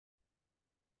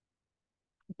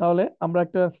তাহলে আমরা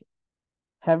একটা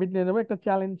হ্যাবিট নিয়ে নেবো, একটা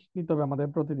চ্যালেঞ্জ নিতে হবে আমাদের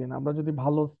প্রতিদিন। আমরা যদি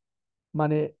ভালো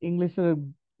মানে ইংলিশের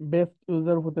বেস্ট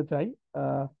ইউজার হতে চাই,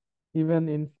 even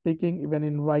in speaking, even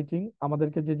in writing,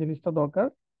 আমাদেরকে যে জিনিসটা দরকার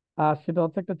সেটা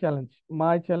হচ্ছে একটা challenge.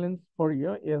 My challenge for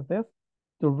you is this,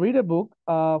 to read a book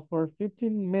for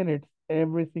 15 minutes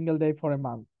every single day for a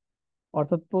month.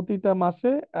 অর্থাৎ প্রতিটা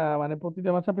মাসে মানে প্রতিটা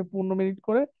মাসে আপনি 15 মিনিট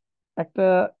করে একটা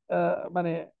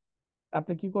মানে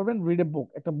আপনি কি করবেন, রিড এ বুক,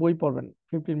 একটা বই পড়বেন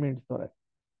 15 মিনিটস ধরে,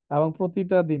 এবং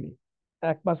প্রতিটা দিনই,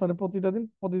 1 মাস মানে প্রতিটা দিন,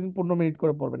 প্রতিদিন 15 মিনিট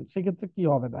করে পড়বেন। সেক্ষেত্রে কি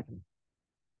হবে দেখেন।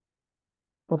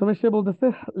 প্রথমে সে বলতেছে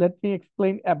লেট মি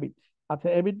এক্সপ্লেইন অ্যাবিট। আচ্ছা,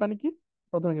 অ্যাবিট মানে কি?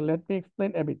 প্রথমে লেট মি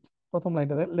এক্সপ্লেইন অ্যাবিট, প্রথম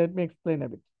লাইনটাতে লেট মি এক্সপ্লেইন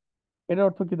অ্যাবিট, এটার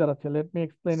অর্থ কি দাঁড়াচ্ছে? লেট মি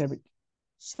এক্সপ্লেইন অ্যাবিট,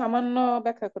 সামান্য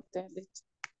ব্যাখ্যা করতে দিচ্ছি।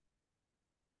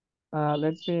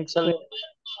 লেট মি স্যার এক্সপ্লেইন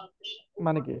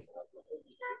মানে কি?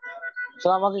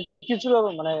 স্যার আমাকে কিছু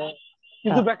মানে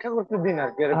কিছু হ্যাঁ, ব্যাখ্যা করতে দিন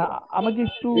আর কি, এরকম। আমাকে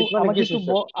একটু Bit মানে আমাকে কিছু একটু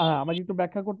স্যার। আমাকে একটু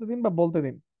ব্যাখ্যা করতে দিন বা বলতে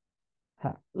দিন।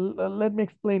 হ্যাঁ, let me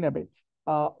explain অ্যাবিট,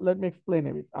 let me explain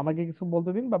অ্যাবিট, আমাকে কিছু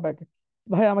বলতে দিন বা ব্যাখ্যা।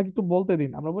 ভাই আমাকে একটু বলতে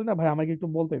দিন, আমরা বলি না ভাই আমাকে একটু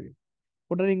বলতে দিন,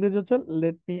 ওটার ইংরেজি হচ্ছে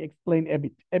লেট মি এক্সপ্লেইন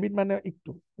এবিট। এবিট মানে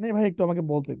একটু, মানে ভাই একটু আমাকে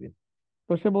বলতে দিন।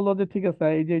 তো সে বললো যে ঠিক আছে,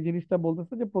 এই যে এই জিনিসটা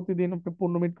বলতেছে যে প্রতিদিন আপনি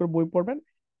 15 মিনিট করে বই পড়বেন,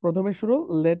 প্রথমে শুরু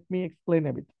let me explain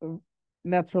এবিট,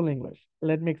 natural English,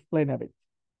 let me explain এবিট।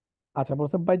 আচ্ছা,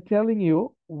 বলছে by telling you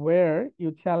wire you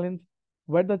challenge,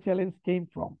 wire the challenge came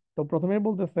from. তো প্রথমে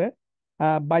বলতেছে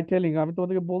বাই টেলিং, আমি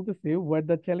তোমাদেরকে বলতেছি wire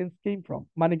the challenge came from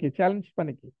মানে কি? চ্যালেঞ্জ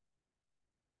মানে কি?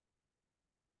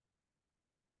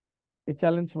 এই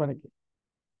চ্যালেঞ্জ মানে কি?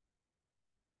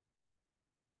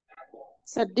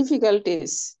 Sir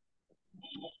difficulties.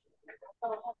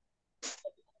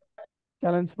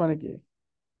 চ্যালেঞ্জ মানে কি?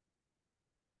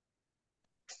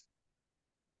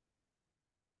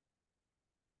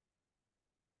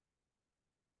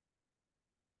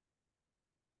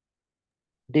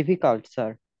 Difficult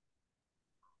sir.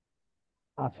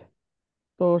 আচ্ছা,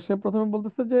 তো সে প্রথমে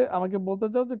বলতেছে যে আমাকে বলতে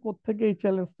চাও যে কোত্থেকে এই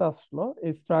চ্যালেঞ্জটা আসলো,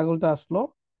 এই স্ট্রাগলটা আসলো।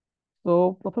 তো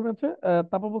প্রথমে হচ্ছে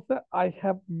তারপর বলছে I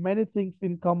have many things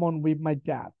in common with my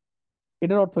dad.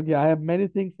 এটার অর্থ কি? I have many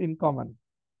things in common,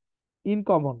 in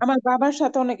common. আমার বাবার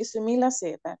সাথে অনেক কিছু মিল আছে,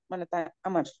 মানে তার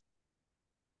আমার।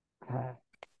 হ্যাঁ,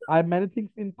 I have many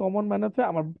things in common মানে হচ্ছে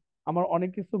আমার আমার অনেক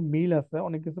কিছু মিল আছে,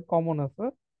 অনেক কিছু কমন আছে,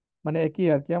 মানে একই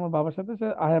আর কি আমার বাবার সাথে।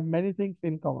 I have many things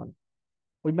in common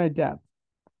with my dad.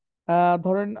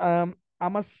 ধরেন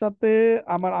আমার সাথে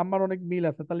আমার আম্মার অনেক মিল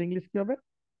আছে, তাহলে ইংলিশ কি হবে?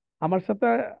 আমার সাথে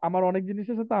আমার অনেক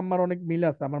জিনিসের সাথে আমার অনেক মিল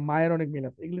আছে, আমার মায়ের অনেক মিল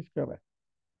আছে, ইংলিশ কি হবে?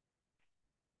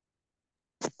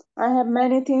 I have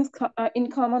many things in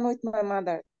common with my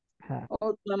mother হ্যাঁ, or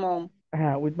with my mom.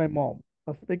 হ্যাঁ, with my mom.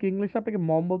 Speak English আপনাকে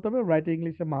মম বলতে হবে, রাইট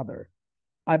ইংলিশে mother.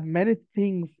 I have many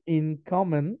things in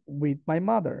common with my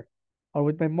mother R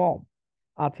with my মম।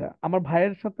 আচ্ছা, আমার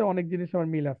ভাইয়ের সাথে অনেক জিনিস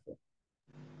আমার মিল আছে।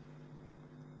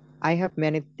 I have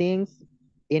many things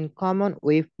in common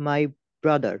with my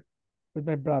brother. With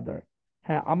my brother.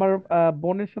 হ্যাঁ, আমার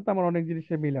বোনের সাথে আমার অনেক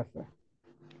জিনিসের মিল আছে।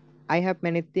 I have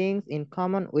many things in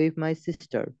common with my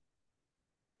sister.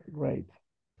 Right.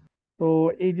 তো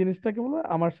এই জিনিসটাকে বলে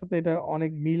আমার সাথে এটা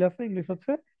অনেক মিল আছে, ইংলিশ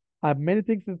হচ্ছে I have many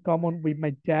things in common with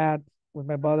my dad, with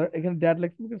my brother. এখানে ড্যাড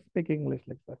লেখছে, স্পিক ইংলিশ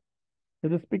লেখছে,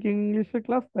 যেহেতু স্পিকিং ইংলিশের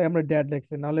ক্লাস তাই আমরা ড্যাড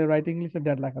লিখছি, নাহলে রাইটিং ইংলিশে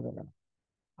ড্যাড লেখা যাবে না।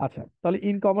 আচ্ছা, তাহলে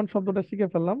ইন কমন শব্দটা শিখে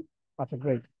ফেললাম। আচ্ছা,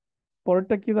 গ্রেট।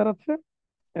 পরেরটা কি দাঁড়াচ্ছে?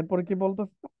 এরপরে কি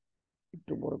বলতেছে,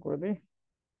 একটু বড় করে দিই।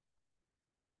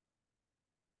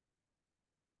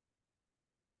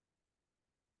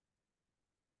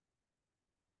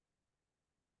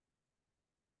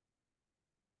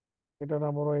 এটা না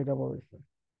বড়, এটা বড় হয়েছে।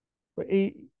 তো এই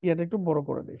ইয়াটা একটু বড়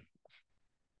করে দিই।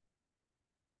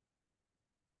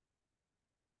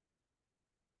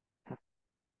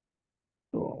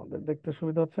 তো আমাদের দেখতে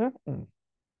সুবিধা হচ্ছে।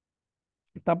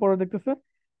 তারপরে দেখতেছে,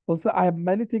 বলছে I have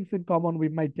many things in common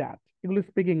with my dad. এগুলো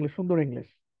স্পিক ইংলিশ, সুন্দর ইংলিশ,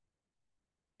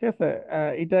 ঠিক আছে।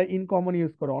 এটা ইন কমন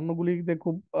ইউজ করো, অন্যগুলিতে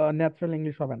খুব ন্যাচারাল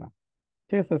ইংলিশ হবে না,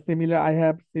 ঠিক আছে। Similar, I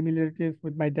have similarities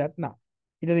with my dad না,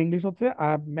 এটার ইংলিশ হচ্ছে I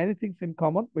have many things in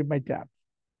common with my dad.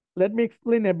 Let me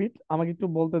explain A bit, আমাকে একটু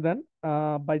বলতে দেন।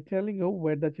 By telling you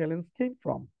wire the challenge came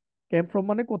from. Came from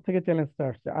মানে কোত্থেকে চ্যালেঞ্জটা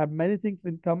আসছে। I have many things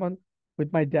in common with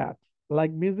my dad, like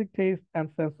music taste and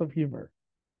sense of humour.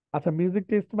 আচ্ছা, music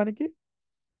taste মানে কি?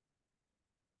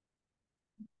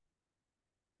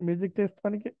 মিউজিক টেস্ট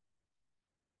মানে কি?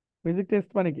 মিউজিক টেস্ট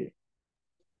মানে কি?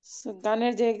 So,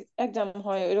 গানের যে এক্সাম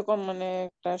হয় এরকম, মানে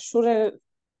একটা সুরের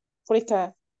পরীক্ষা।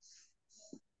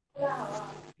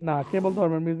 না, কে বলতে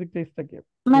পারবেন মিউজিক টেস্টটা কি?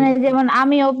 মানে মিউজিক যেমন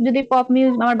আমিও যদি পপ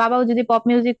মিউজিক, আমার বাবাও যদি পপ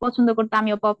মিউজিক পছন্দ করতো,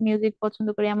 আমিও পপ মিউজিক পছন্দ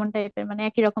করি, এমন টাইপের, মানে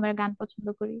একই রকমের গান পছন্দ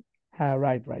করি। হ্যাঁ,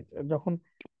 রাইট রাইট। যখন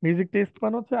মিউজিক টেস্ট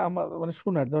মানে হচ্ছে আমার মানে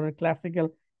শোনার ধরনের ক্লাসিক্যাল,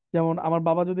 যেমন আমার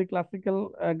বাবা যদি ক্লাসিক্যাল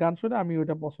গান শুনে আমি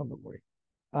ওইটা পছন্দ করি।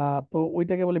 তো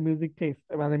ওইটাকে বলে মিউজিক টেস্ট,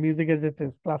 মানে মিউজিকের যে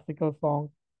test, classical song.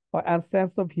 And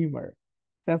sense of humour,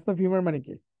 sense of humour মানে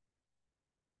কি?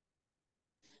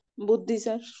 বুদ্ধি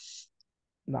স্যার।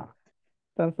 না,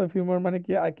 সেন্স অফ হিউমার মানে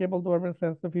কি আর কে বলতে পারবেন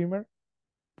সেন্স অফ হিউমার?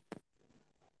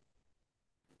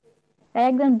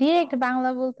 একদম ডিরেক্ট বাংলা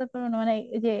বলতে পারবো না, মানে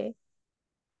এই যে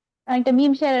একটা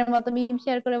মিম শেয়ারের মতো, মিম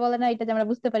শেয়ার করে বলে না, এটা যে আমরা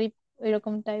বুঝতে পারি,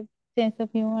 ওইরকম টাইপ। সেন্স অফ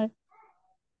হিউমার,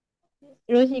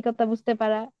 রসিকতা বুঝতে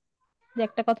পারা, যে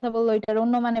একটা কথা বললো ওইটার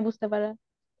অন্য মানে বুঝতে পারা,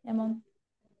 এমন।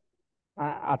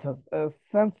 আচ্ছা,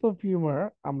 সেন্স অফ হিউমার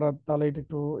আমরা তাহলে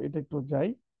এটা একটু যাই,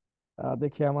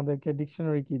 দেখি আমাদেরকে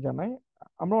ডিকশনারি কি জানায়।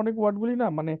 আমরা অনেক ওয়ার্ড বলি না,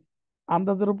 মানে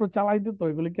আন্দাজের উপর চালাই দিত,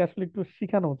 এগুলিকে আসলে একটু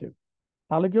শিখানো উচিত,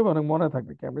 তাহলে কি হবে, অনেক মনে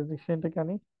থাকবে। ক্যামব্রিজ ডিকশনারিটা কেন?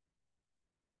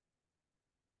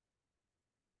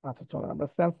 আচ্ছা চলো আমরা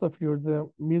সেন্স অফ হিউর, যে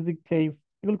মিউজিক টেস্ট,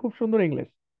 এগুলো খুব সুন্দর ইংলিশ।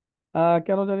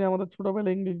 কেন জানি আমাদের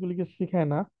ছোটবেলায় ইংলিশ গুলিকে শিখায়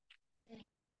না।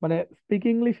 মানে স্পিক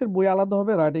ইংলিশের বই আলাদা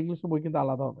হবে, রাইট ইংলিশের বই কিন্তু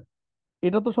আলাদা হবে।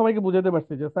 এটা তো সবাইকে বুঝাতে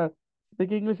পারছি যে স্যার,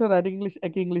 স্পিক ইংলিশ আর রাইটিং ইংলিশ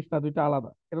একই ইংলিশ না, দুইটা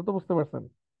আলাদা। এটা তো বুঝতে পারছেন?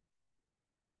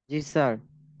 জি স্যার।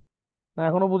 না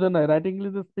এখনো বুঝেন নাই? রাইটিং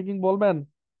ইংলিশে স্পিকিং বলবেন?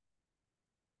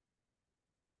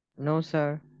 No sir.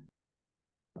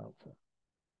 আচ্ছা,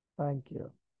 থ্যাংক ইউ।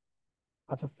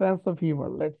 আচ্ছা, sense of humour,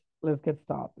 let's get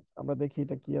start. আমরা দেখি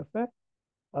এটা কি আছে।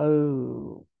 ও,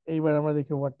 এইবার আমরা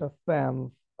দেখি ওয়ার্ডটা সেন্স।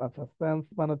 আচ্ছা, সেন্স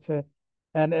মানে হচ্ছে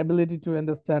an ability to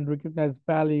understand, recognize,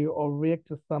 value or react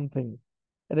to something,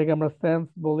 এটাকে আমরা সেন্স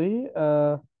বলি।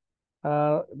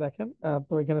 আহ দেখেন,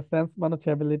 তো এখানে সেন্স মানে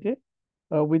হচ্ছে ability.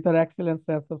 With her excellent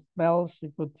sense of smell, she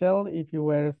could tell if you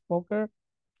were a smoker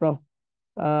from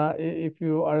if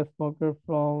you are a smoker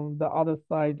from the other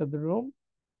side of the room.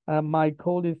 My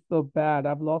cold is so bad,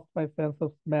 I've lost my sense of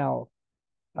smell.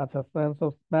 আচ্ছা, sense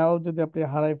of smell যদি আপনি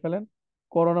হারাই ফেলেন,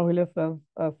 corona হইলে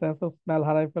sense of smell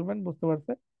হারাই ফেলবেন, বুঝতে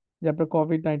পারছে যে আপনার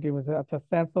কোভিড-19 হয়েছে। আচ্ছা,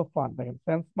 সেন্স অফ ফান, দেখেন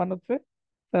সেন্স মানে হচ্ছে,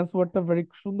 সেন্স ওয়ার্ডটা ভেরি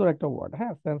সুন্দর একটা ওয়ার্ড।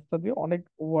 হ্যাঁ, সেন্সটা দিয়ে অনেক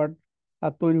ওয়ার্ড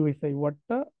তৈরি হয়েছে, এই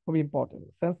ওয়ার্ডটা খুব ইম্পর্টেন্ট।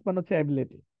 সেন্স মানে হচ্ছে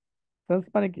অ্যাবিলিটি। সেন্স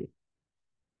মানে কি?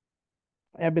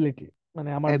 অ্যাবিলিটি মানে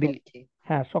আমার অ্যাবিলিটি।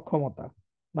 হ্যাঁ, সক্ষমতা।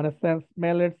 মানে সেন্স,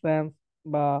 স্মেলের সেন্স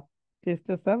বা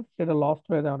টেস্টের সেন্স, সেটা লস্ট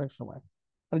হয়ে যায় অনেক সময়।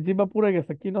 মানে জিহ্বা পুড়ে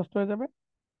গেছে, কি নষ্ট হয়ে যাবে?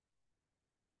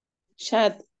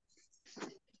 স্বাদ।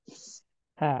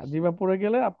 হ্যাঁ, জিহ্বা পুড়ে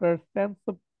গেলে আপনার সেন্স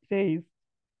অফ টেস্ট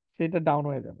সেটা ডাউন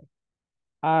হয়ে যাবে।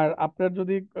 আর আপনার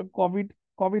যদি কোভিড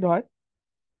কোভিড হয়,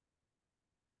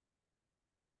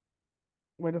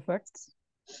 ওয়েট আ সেক,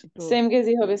 একটু। সেম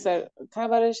কেজি হবে স্যার।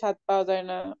 খাবারের স্বাদ পাওয়া যায়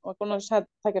না, ও কোনো স্বাদ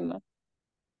থাকে না।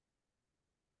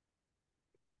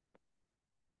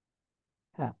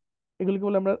 হ্যাঁ, এগুলিকে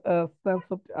বলে আমরা সেন্স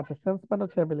অফ। আচ্ছা, সেন্স মানে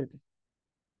হচ্ছে অ্যাবিলিটি।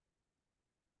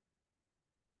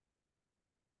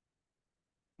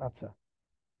 আচ্ছা,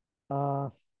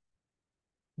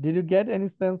 did you get any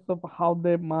sense of how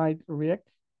they mite react?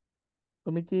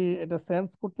 তুমি কি এটা সেন্স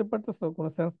করতে পারতেছো, কোনো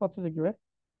সেন্স পাচ্ছ যে কিভাবে?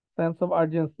 সেন্স অফ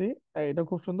আর্জেন্সি, এটা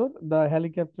খুব সুন্দর। The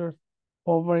helicopter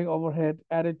hovering overhead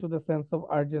added to the sense of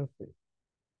urgency.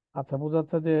 আচ্ছা,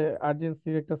 বোঝাচ্ছে যে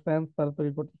আর্জেন্সির একটা সেন্স তারা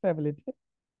তৈরি করতেছে, ability.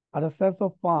 R a sense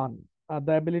of fun,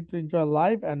 the ability to enjoy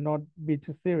life and not be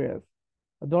too serious.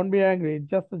 Don't be angry, it's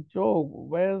just a joke.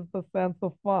 Where's the sense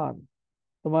of fun?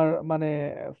 তোমার মানে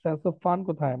sense of fun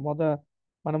কোথায়? মজা,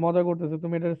 মানে মজা করতেছে,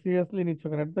 তুমি এটা seriously নিচ্ছ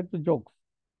কেন? এটা তো একটু জোকস।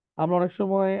 আমরা অনেক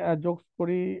সময় জোকস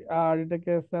করি আর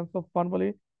এটাকে সেন্স অফ ফান বলি।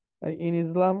 In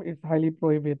Islam it's highly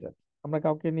prohibited. আমরা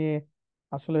কাউকে নিয়ে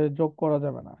আসলে জোক করা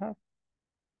যাবে না। হ্যাঁ,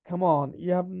 come on,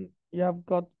 you have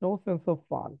got no sense of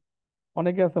fun.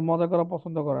 অনেকে আছে মজা করা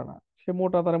পছন্দ করে না, সে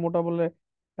মোটা, তারা মোটা বললে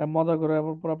মজা করে।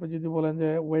 এরপর আপনি যদি বলেন যে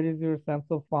ওয়ের is your sense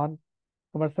of fun,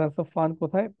 তোমার সেন্স অফ ফান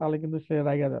কোথায়, তাহলে কিন্তু সে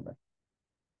রাইগা যাবে।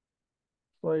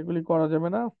 তো এগুলি করা যাবে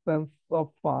না, সেন্স অফ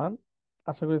ফান।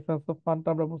 আশা করি সেন্স অফ ফানটা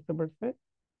আমরা বুঝতে পারছি।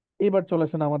 এবার চলে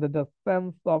আসেন আমাদের দ্য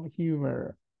সেন্স অফ হিউমার।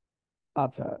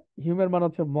 আচ্ছা, হিউমার মানে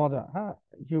হচ্ছে মজা। হ্যাঁ,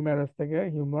 হিউমারাস থেকে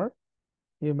humour.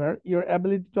 Humour, your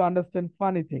ability to understand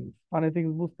funny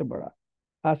things বুঝতে পারা।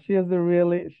 আর she has a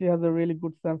really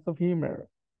good sense of humour.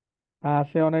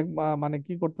 সে অনেক মানে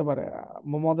কি করতে পারে,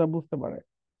 মজা বুঝতে পারে।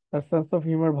 তার সেন্স অফ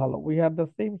হিউমার ভালো। We have the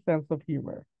same sense of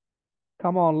humour.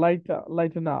 Come on,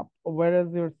 lighten up. Where is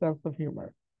your sense of humour?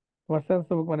 তোমার সেন্স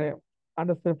অফ মানে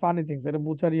আন্ডারস্ট্যান্ড ফানি থিংস, এটা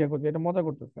বুঝার ইয়া করছে, এটা মজা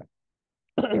করতেছে।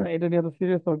 এটা নিয়ে তো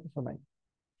সিরিয়াস হওয়ার কিছু নাই।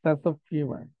 Sense of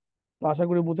humour. তো আশা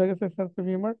করি বোঝা গেছে সেন্স অফ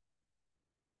হিউমার।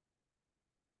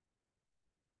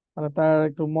 মানে তার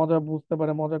একটু মজা বুঝতে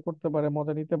পারে, মজা করতে পারে,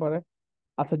 মজা নিতে পারে।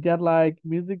 আচ্ছা, they are like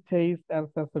music taste and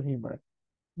sense of humor,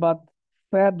 but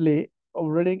sadly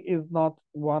reading is not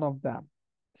one of them.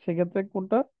 সেক্ষেত্রে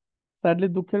কোনটা? স্যাডলি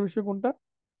দুঃখের বিষয় কোনটা?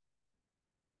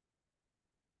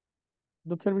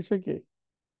 দুঃখের বিষয় কি?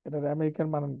 এটা আমেরিকান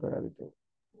বানান করে দিতে।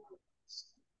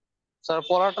 স্যার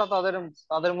পড়াটা তাদের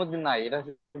তাদের মধ্যে নাই, এটা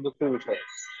হচ্ছে দুঃখের বিষয়।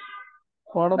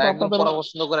 পড়াটা না তো একদম আপনাদের পড়া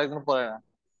পছন্দ করে, একদম পড়ে না,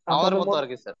 আমাদের আপনাদের মতো মতো। আর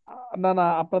কি স্যার। না না,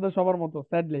 আপনাদের সবার মতো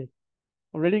sadly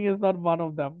reading is not one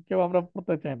of them, কেউ আমরা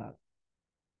পড়তে চাই না।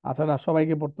 আচ্ছা না,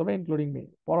 সবাইকে পড়তে হবে ইনক্লুডিং মি।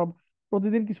 পড়া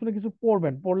প্রতিদিন কিছু না কিছু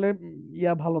পড়বেন, পড়লে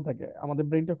ইয়া ভালো থাকে, আমাদের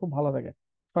ব্রেনটা খুব ভালো থাকে,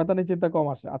 শয়তানি চিন্তা কম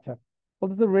আসে। আচ্ছা,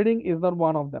 বলতেছে reading is not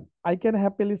one of them, I can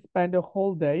happily spend a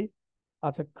whole day,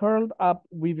 আচ্ছা, কার্লড আপ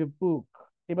উইথ এ বুক।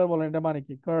 এবার বলেন এটা মানে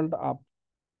কি, কার্লড আপ?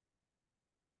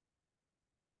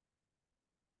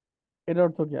 এটার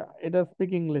অর্থ কি? এটা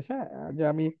স্পিক ইংলিশ, হ্যাঁ, যে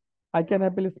আমি I can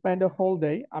happily spend a whole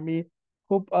day, আমি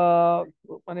খুব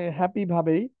মানে হ্যাপি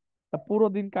ভাবেই পুরো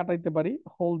দিন কাটাইতে পারি,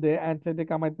 হোল ডে অ্যান্ড সাইডে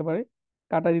কামাইতে পারি,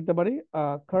 কাটাই দিতে পারি,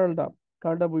 কার্লড আপ,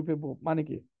 কার্লড আপ উইথ এ বুক মানে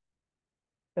কি?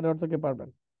 এটার অর্থ কে পারবেন?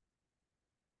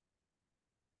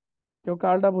 কেউ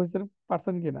কার্লড আপ হয়েছে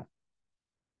পারছেন কিনা?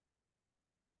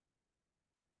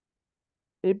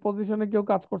 এই পজিশনে কেউ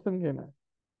কাজ করছেন কিনা?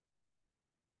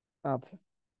 আচ্ছা,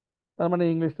 তার মানে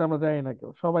ইংলিশটা আমরা জানি না কেউ,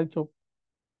 সবাই চুপ।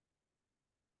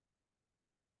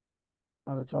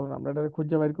 আচ্ছা চলুন আমরা এটা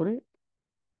খুঁজে বের করি।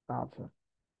 আচ্ছা,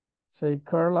 সেই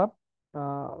curl up,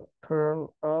 curl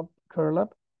up, curl up,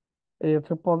 এই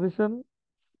হচ্ছে পজিশন।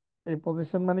 এই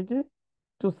পজিশন মানে কি?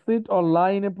 Two seat or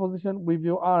lie in a position with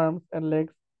your arms and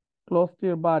legs close to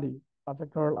your body. আচ্ছা,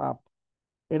 কার্ল আপ,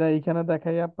 এটা এইখানে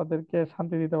দেখাই আপনাদেরকে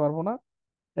শান্তি দিতে পারবো না।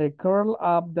 এই কার্ল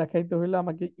আপ দেখাইতে হইলে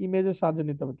আমাকে ইমেজের সাহায্য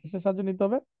নিতে হবে। কিসের সাহায্য নিতে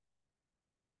হবে?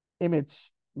 Image,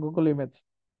 Google image.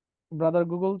 Brother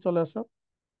Google চলে আসো,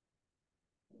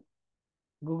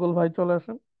 গুগল ভাই চলে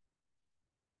আসেন।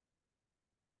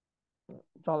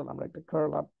 চলেন আমরা একটা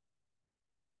কার্ল আপ,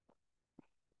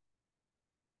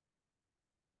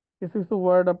 কিছু কিছু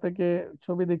ওয়ার্ড আপনাকে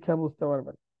ছবি দেখে বুঝতে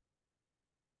পারবেন।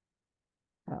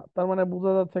 হ্যাঁ, তার মানে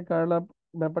বোঝা যাচ্ছে কার্ল আপ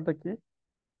ব্যাপারটা কি।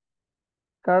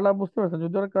 কার্ল আপ বুঝতে পারছেন?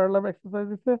 যদি ওরা কার্ল আপ এক্সারসাইজ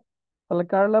দিচ্ছে, তাহলে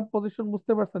কার্ল আপ পজিশন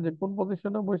বুঝতে পারছেন যে কোন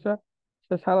পজিশনে বসে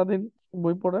সে সারাদিন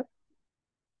বই পড়ে?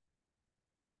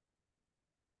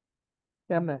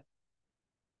 কেমনে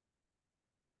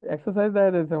এক্সারসাইজ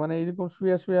দেয়া দিয়েছে? মানে এইরকম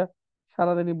শুয়ে শুয়ে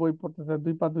সারাদিনই বই পড়তেছে,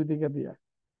 দুই পা দুই দিকে দিয়ে।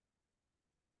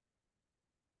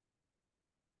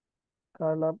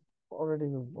 Curl up reading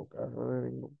book,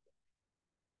 reading book,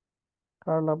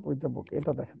 curl up with বুক,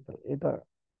 এটা দেখেন তাহলে। এটা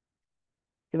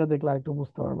এটা দেখলে একটু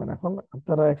বুঝতে পারবেন। এখন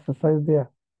আপনারা এক্সারসাইজ দিয়ে,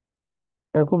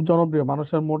 এটা খুব জনপ্রিয়,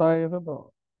 মানুষের মোটা হয়ে গেছে তো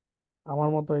আমার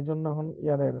মতো, এই জন্য এখন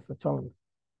ইয়ার হয়ে গেছে। চলেন,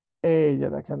 এই যে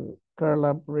দেখেন, curl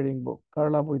up reading book,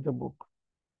 curl up with বুক।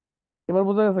 এবার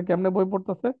বোঝা গেছে কেমনে বই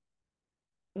পড়তেছে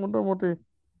মোটামুটি।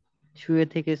 শুয়ে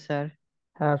থেকে স্যার,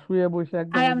 হ্যাঁ, শুয়ে বসে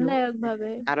একদম ওই যে আরামদায়ক ভাবে।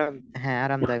 আরাম, হ্যাঁ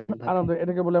আরামদায়ক ভাবে। আনন্দ,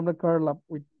 এটাকে বলে আমরা curl up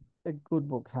with a good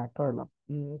বুক। হ্যাঁ, curl up,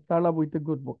 curl up with a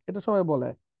good বুক, এটা সবাই বলে।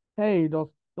 Hey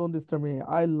don't disturb me,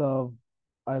 I love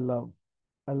I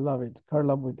love it, curl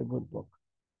up with a good বুক।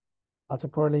 আচ্ছা,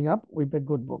 curling up with a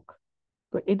good বুক।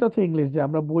 তো এটা হচ্ছে English, যে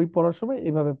আমরা বই পড়ার সময়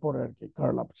এইভাবে পড়ে আর কি,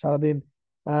 কার্ল আপ। সারাদিন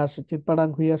চিৎপাটাং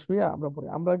হইয়া শুইয়া আমরা পড়ি,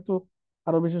 আমরা একটু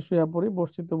আরো বেশি শুইয়া পড়ি,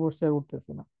 বসছি তো বসছি আর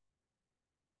উঠতেছি না।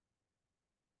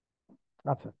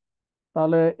 আচ্ছা,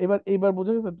 তাহলে এবার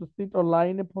বুঝে গেছে, two seat or lie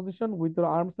in a position with your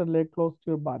arms and leg close to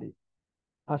your body.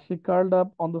 R she curled up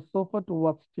on the sofa to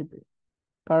watch TV.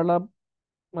 Curl up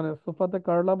মানে সোফাতে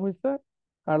কার্ল আপ হয়েছে,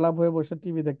 কার্ল আপ হয়ে বসে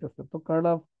TV দেখতেছে। তো curl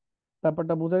up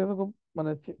ব্যাপারটা বোঝা গেছে খুব,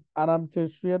 মানে আরামসে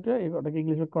শুয়ে টুয়ে, ওটাকে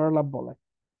ইংলিশে কার্ল আপ বলে।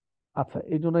 আচ্ছা,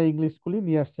 এই জন্য ইংলিশ গুলি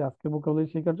নিয়ে আসছে আজকে ভোকাবুলারি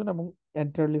শেখার জন্য, এবং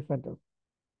এন্টায়ারলি সেন্টেন্স।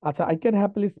 আচ্ছা, I can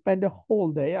happily spend a whole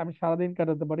day, আমি সারাদিন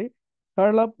কাটাতে পারি,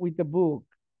 curl up with a book.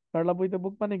 Curl up with a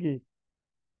বুক মানে কি?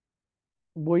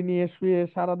 বই নিয়ে শুয়ে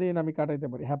সারাদিন আমি কাটাইতে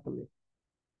পারি হ্যাপিলি।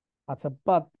 আচ্ছা,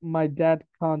 but my dad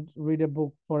Kant read a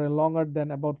book for a longer then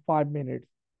about 5 minutes.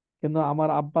 কিন্তু আমার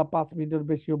আব্বা 5 মিনিটের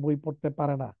বেশিও বই পড়তে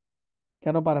পারে না।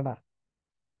 কেন পারে না?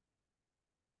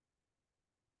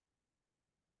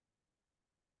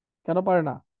 কেন পারে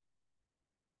না?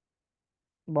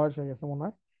 বয়স হয়ে গেছে মনে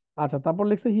হয়। আচ্ছা, তারপর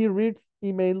লিখছে he reads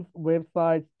emails,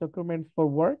 websites, documents for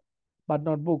work but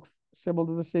not books. সে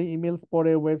বলতেছে সেই ইমেলস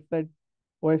পড়ে, ওয়েবসাইট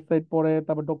ওয়েবসাইট পড়ে,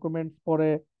 তারপর ডকুমেন্টস পড়ে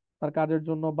তার কাজের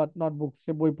জন্য, বাট নট বুকস,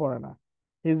 সে বই পড়ে না।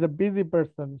 He is a busy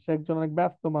person, সে একজন অনেক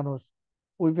ব্যস্ত মানুষ।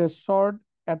 With a short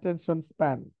attention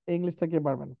span, ইংলিশটা কি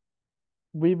পারবেন?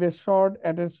 With a short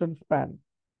attention span,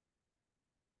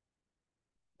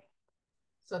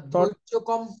 sir short, ধৈর্য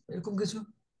কম, এরকম কিছু।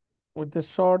 With a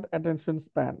short attention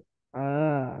span.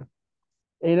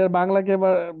 এইটার বাংলাকে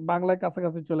এবার বাংলায়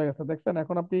কাছাকাছি চলে গেছে, দেখছেন?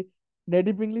 এখন আপনি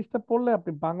নেটিভ ইংলিশটা পড়লে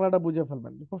আপনি বাংলাটা বুঝে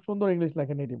ফেলবেন, খুব সুন্দর ইংলিশ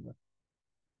লেখে নেটিভরা।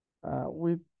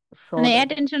 উইথ মানে শর্ট।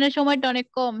 অ্যাটেনশনের সময়টা অনেক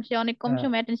কম, সে অনেক কম হ্যাঁ,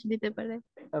 সময় অ্যাটেনশন দিতে পারে।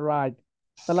 রাইট।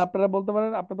 তাহলে আপনারা বলতে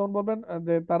পারেন, আপনি তখন বলবেন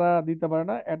যে তারা দিতে পারে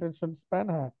না অ্যাটেনশন স্প্যান।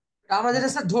 হ্যাঁ, আমরা যেটা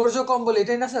স্যার ধৈর্য কম বলি,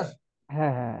 এটাই না স্যার?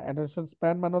 হ্যাঁ, হ্যাঁ, অ্যাটেনশন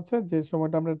স্প্যান মানে হচ্ছে যে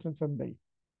সময়টা আমরা অ্যাটেনশন দেই।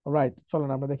 রাইট,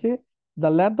 চলেন আমরা দেখি।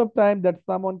 The length of time that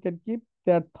someone can keep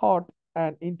there thought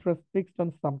and interest fixed on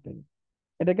something,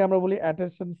 এটাকে আমরা বলি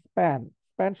অ্যাটেনশন স্প্যান।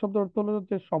 স্প্যান শব্দ অর্থ হলো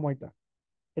যে সময়টা,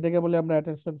 এটাকে বলি আমরা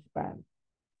attention span.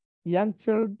 Young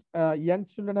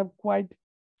children have quite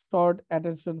short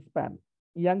attention span.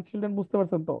 Young children বুঝতে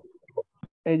পারছেন তো?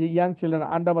 এই যে ইয়াং চিলড্রেন,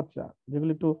 আন্ডা বাচ্চা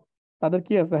যেগুলো একটু, তাদের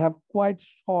কি আছে, have quite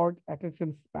short attention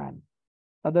span.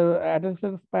 তাদের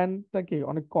অ্যাটেনশন স্প্যানটা কি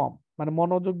অনেক কম, মানে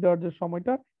মনোযোগ দেওয়ার যে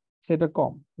সময়টা সেটা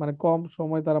কম, মানে কম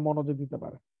সময় তারা মনোযোগ দিতে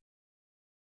পারে।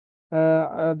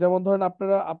 যেমন ধরেন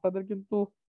আপনাদের কিন্তু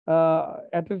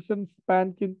অ্যাটেনশন স্প্যান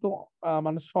কিন্তু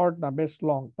মানে শর্ট না, বেশ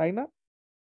লং, তাই না?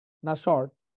 না শর্ট?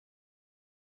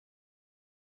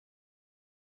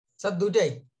 স্যার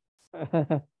দুইটাই।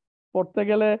 পড়তে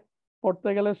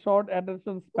গেলে শর্ট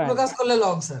অ্যাটেনশন কোনো স্প্যান, কাজ করলে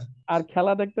লং স্যার। আর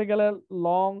খেলা দেখতে গেলে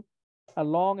long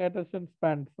long attention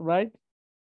span, right?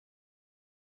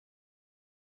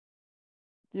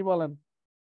 কি বলেন? জি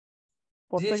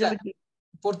পড়তে গেলে স্যার, কি?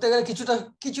 পড়তে গেলে কিছুটা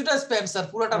কিছুটা স্প্যান স্যার,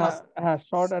 পুরোটা না হ্যাঁ, স্যার। হ্যাঁ,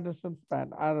 শর্ট অ্যাটেনশন স্প্যান।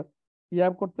 আর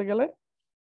করতে গেলে,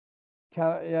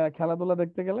 খেলাধুলা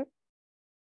দেখতে গেলে,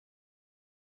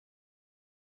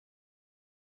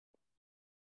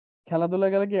 খেলাধুলা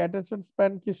গেলে কি অ্যাটেনশন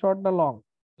স্প্যান কি শর্ট না long?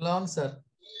 Long sir.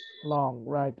 Long,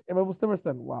 right. এবার বুঝতে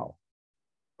পারছেন? ওয়াও।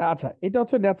 আচ্ছা, এটা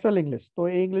হচ্ছে ন্যাচারাল ইংলিশ, তো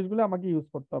এই ইংলিশ গুলো আমাকে ইউজ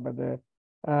করতে হবে। যে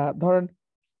ধরেন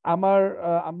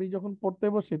আমি যখন পড়তে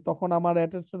বসি তখন আমার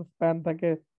অ্যাটেনশন স্প্যান থাকে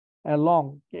লং,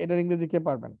 এটার ইংরেজি কে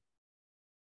পারবেন?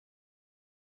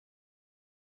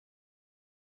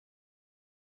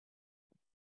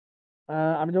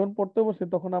 আমি যখন পড়তে বসি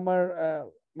তখন আমার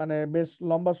মানে বেশ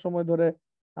লম্বা সময় ধরে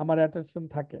আমার অ্যাটেনশন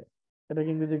থাকে, এটাকে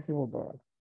ইংরেজি কি বলতে পারবেন?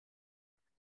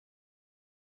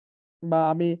 বা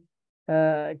আমি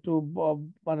একটু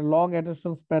মানে লং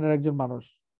অ্যাটেনশন স্প্যানের একজন মানুষ।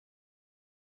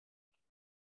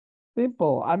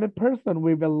 Simple, I M a person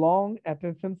with a long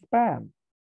attention span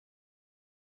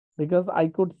because I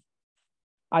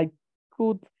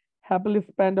could happily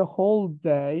spend a whole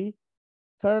day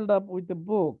curled up with a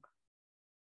book.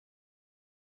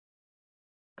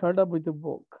 Curled up with a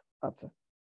book. আচ্ছা,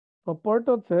 তো পয়েন্ট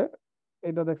হচ্ছে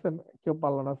এটা, দেখছেন কেউ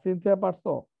পারলো না। সিনথিয়া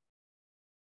পারছো?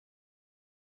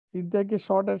 সিনথিয়া কি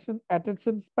শর্ট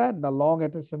অ্যাটেনশন স্প্যান না লং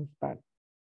অ্যাটেনশন স্প্যান?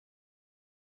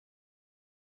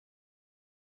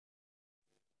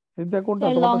 সিনথিয়া কোনটা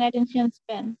স্যার লং তোমারটা? Attention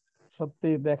span. সত্যি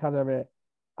দেখা যাবে,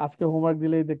 আজকে হোমওয়ার্ক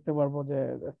দিলেই দেখতে পারবো যে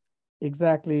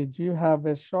exactly do you have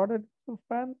a short attention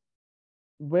span,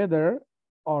 whether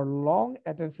or long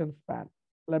attention span.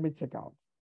 Let me check out.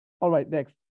 All right,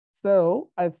 next. So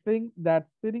I think that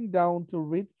sitting down to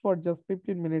read for just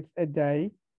 15 minutes a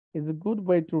day is a good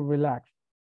way to relax.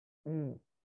 Hmm.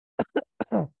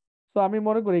 So আমি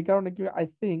মনে করি, এই কারণে কি, I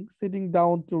think sitting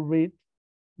down to read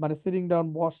মানে sitting down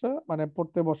বসা, মানে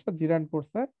পড়তে বসা, জিরান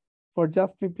করছে, ফর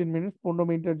জাস্ট 15 মিনিটস, 15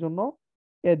 মিনিটের জন্য,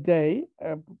 এ ডে,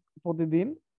 প্রতিদিন,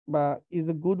 বা is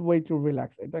a good way to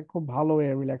relax, এটা খুব ভালো ওয়ে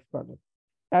রিল্যাক্স করার।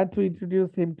 And to introduce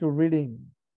him to reading,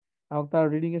 এবং তার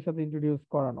রিডিং এর সাথে ইন্ট্রোডিউস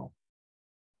করানো,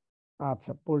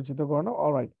 আচ্ছা পরিচিত করানো।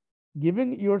 Alright, giving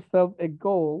yourself A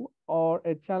goal or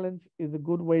a challenge is a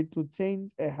good way to change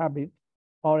a habit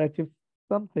or achieve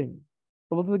something.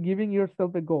 তো বলতে গিভিং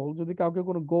ইউরসেলফ এ গোল, যদি কাউকে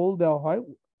কোনো গোল দেওয়া হয়,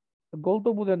 গোল তো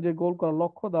বুঝেন যে গোল করার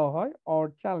লক্ষ্য দেওয়া হয়, অর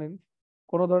চ্যালেঞ্জ,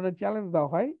 কোনো ধরনের চ্যালেঞ্জ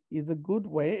দেওয়া হয়, ইজ এ গুড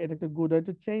ওয়ে, এটা একটা good way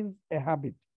to change a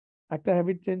habit, একটা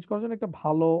হ্যাবিট চেঞ্জ করার জন্য একটা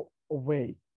ভালো ওয়ে,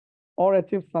 অর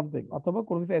অ্যাচিভ সামথিং, অথবা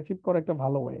কোনো কিছু অ্যাচিভ করার একটা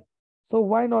ভালো way. So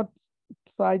why not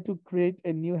try to create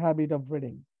a new habit of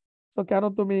reading. তো কেন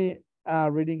তুমি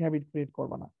রিডিং হ্যাবিট ক্রিয়েট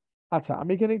করবে না? আচ্ছা,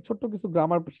 আমি এখানে ছোট্ট কিছু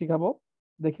গ্রামার শিখাবো,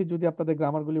 দেখি যদি আপনাদের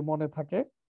গ্রামারগুলি মনে থাকে।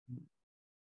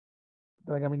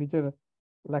 তার আগে আমি নিচের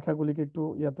লেখাগুলিকে একটু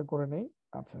ইয়াতে করে নেই।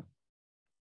 আচ্ছা,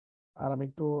 আর আমি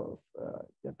একটু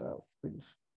এটা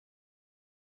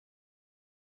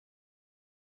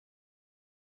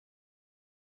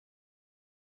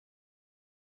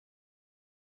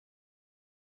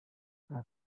হ্যাঁ,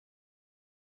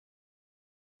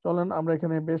 চলেন আমরা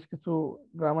এখানে বেশ কিছু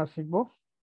গ্রামার শিখবো।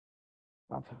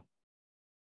 আচ্ছা,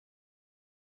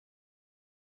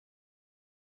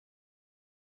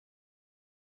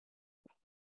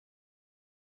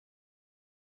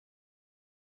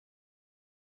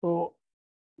 তো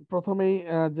প্রথমেই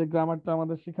যে গ্রামারটা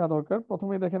আমাদের শেখা দরকার,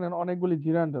 প্রথমেই দেখেন অনেকগুলি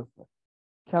জিরান্ড আছে,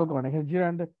 খেয়াল করেন এখানে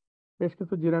জিরান্ড, বেশ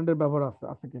কিছু জিরান্ডের ব্যবহার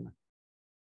আছে কিনা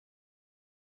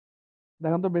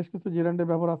দেখেন তো, বেশ কিছু জিরান্ডের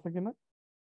ব্যবহার আছে কিনা।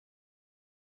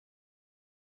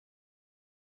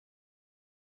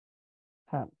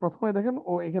 হ্যাঁ, প্রথমে দেখেন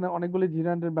ও এখানে অনেকগুলি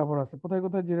জিরান্ডের ব্যবহার আছে। কোথায়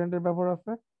কোথায় জিরান্ডের ব্যবহার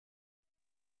আছে?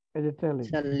 এই যে telling.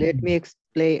 Sir, let me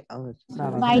explain. না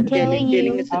না By জিরান্ড, telling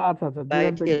Telling you. is আচ্ছা আচ্ছা by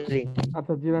জিরান্ড, telling.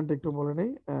 আচ্ছা জিরান্ড একটু বলে নেই।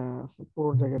 পুরো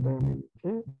জায়গাটা আমি নিচ্ছি,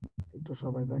 একটু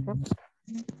সবাই দেখেন,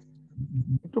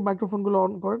 একটু মাইক্রোফোন গুলো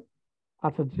অন করেন।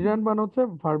 আচ্ছা, জিরান্ড মানে হচ্ছে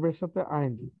ভার্বের সাথে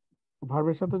আইএনজি।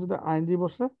 ভার্বের সাথে যদি আইএনজি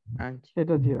বসে And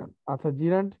সেটা জিরান্ড। আচ্ছা,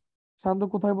 জিরান্ড সাধারণত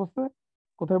কোথায় বসে?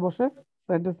 কোথায় বসে?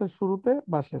 সেন্টেন্সের শুরুতে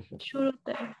বা শেষে।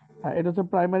 শুরুতে। হ্যাঁ, এটা হচ্ছে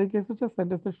প্রাইমারি কেস, হচ্ছে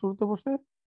সেন্টেন্সের শুরুতে বসে,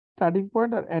 starting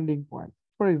point R ending point.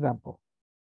 For example,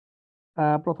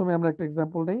 প্রথমে আমরা একটা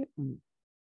এক্সাম্পল নেই।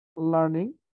 লার্নিং,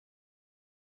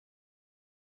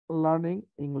 লার্নিং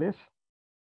ইংলিশ,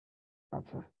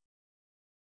 আচ্ছা,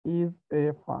 ইজ এ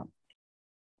ফান।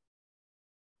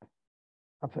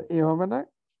 আচ্ছা, এ হবে না,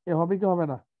 এ হবে কি হবে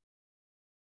না?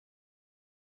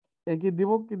 এ কি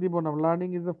দিব কি দিব না? লার্নিং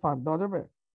ইজ এ ফান দেওয়া যাবে?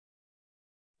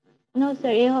 নো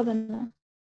স্যার, এ হবে না।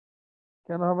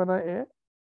 কেন হবে না এ?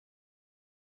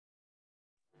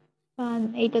 ফান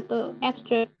এইটা তো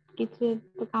অ্যাবস্ট্রাক্ট কিছু,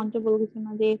 তো কাউন্টেবল কিছু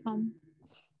না যে ফান।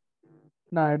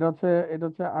 না, এটা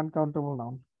হচ্ছে আনকাউন্টেবল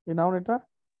নাউন। কি নাউন এটা?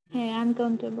 হ্যাঁ,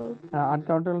 আনকাউন্টেবল। হ্যাঁ,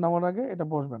 আনকাউন্টেবল নাউনের আগে এটা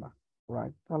বসবে না।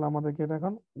 রাইট, তাহলে আমাদেরকে এটা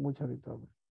এখন মুছে দিতে হবে।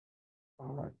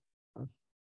 রাইট,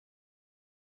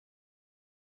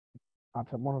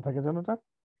 আচ্ছা, মনে থাকে যেন এটা।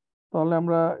 তাহলে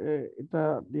আমরা এটা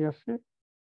দিয়ে আসছি।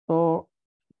 তো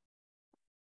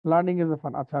লার্নিং ইজ এ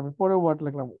ফান। আচ্ছা, আমি পরে ওয়ার্ড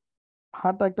লিখলাম।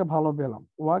 হাঁটা একটা ভালো ব্যায়াম।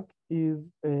 Walk is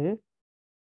a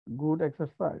good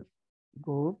exercise.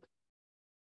 Good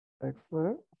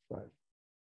exercise.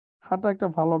 হাঁটা একটা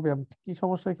ভালো ব্যায়াম। কি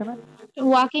সমস্যা এখানে?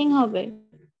 ওয়াকিং হবে,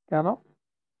 কেন?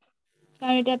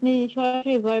 কারণ এটা আপনি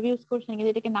সরাসরি ভার্ব ইউজ করছেন,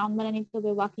 কিন্তু এটাকে নাউন বানায় নিতে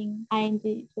হবে। ওয়াকিং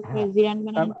আইএনজি হ্যাঁ, জিরান্ড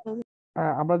বানায় কারণ নিতে হবে।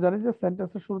 আমরা জানি যে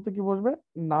সেন্টেন্সের শুরুতে কি বসবে?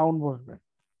 নাউন বসবে।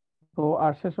 তো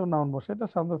আর শেষেও নাউন বসে, এটা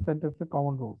সাধারণত সেন্টেন্সের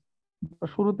কমন রুল। তো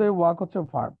শুরুতে ওয়াক হচ্ছে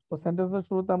ভার্ব, তো সেন্টেন্সের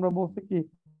শুরুতে আমরা বলছি কি,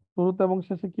 শুরুতে এবং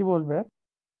শেষে কি বসবে?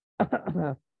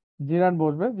 জিরান্ড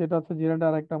বসবে, যেটা হচ্ছে জিরান্ড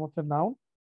আর একটা হচ্ছে নাউন।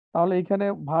 তাহলে এখানে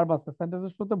ভার্ব আছে,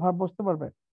 সেন্টেন্সের শুরুতে ভার্ব বসতে পারবে?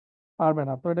 পারবে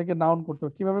না। তো এটাকে নাউন করতে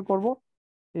হবে। কিভাবে করব?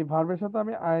 এই ভার্বের সাথে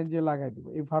আমি আইএনজি লাগাই দিব।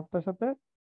 এই ভার্বটার সাথে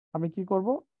আমি কি করব?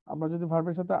 আমরা যদি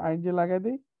ভার্বের সাথে আইএনজি লাগাই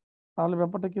দিই, তাহলে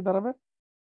ব্যাপারটা কি দাঁড়াবে?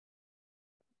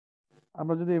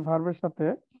 আমরা যদি এই ভার্বের সাথে,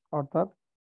 অর্থাৎ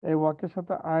এই ওয়াকের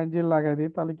সাথে আইএনজি লাগাই দিই,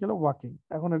 তাহলে কি হলো? ওয়াকিং।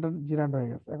 এখন এটা জিরান্ড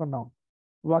হয়ে গেছে, এখন noun.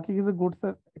 Walking is a good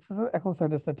exercise. এখন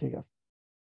সেন্টেন্সটা ঠিক আছে।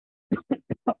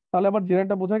 তাহলে আবার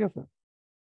জিরান্ডটা বোঝা গেছে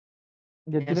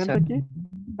যে yes, জিরান্ডটা sir. কি?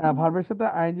 ভার্বের সাথে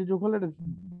আইএনজি যোগ হলে এটা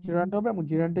জিরান্ড হবে, এবং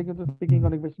জিরান্ডে কিন্তু স্পিকিং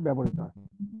অনেক বেশি ব্যবহৃত হয়।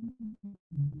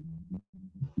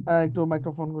 একটু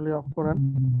মাইক্রোফোন গুলি অফ করেন।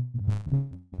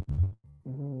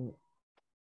 হুম,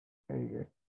 এই যে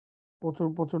প্রচুর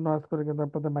প্রচুর নয়েজ করে কিন্তু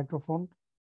আপনাদের মাইক্রোফোন।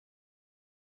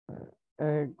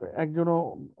 একজনও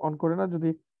অন করে না। যদি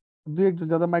দুই একজন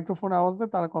যাদের মাইক্রোফোনে আওয়াজ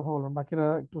দেয় তারা কথা বলবেন, বাকিরা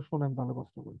একটু শোনেন তাহলে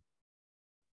কষ্ট করি।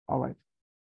 অলরাইট,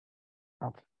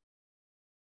 আচ্ছা,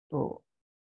 তো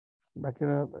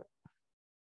বাকিরা,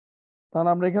 তাহলে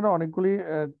আমরা এখানে অনেকগুলি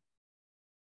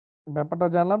ব্যাপারটা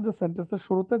জানলাম যে সেন্টেন্সের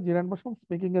শুরুতে জিরান্ড বসাম।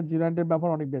 স্পিকিং এর জিরান্ডের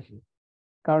ব্যবহার অনেক বেশি,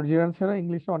 কারণ জিরান্ড ছাড়া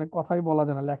ইংলিশে অনেক কথাই বলা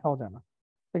যায় না, লেখাও যায় না।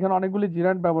 এখানে অনেকগুলি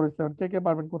জিরান্ড ব্যবহার হয়েছে। কে কে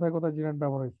পারবেন কোথায় কোথায় জিরান্ড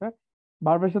ব্যবহার হয়েছে?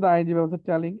 ভার্বের সাথে আইএনজি ব্যবহার হচ্ছে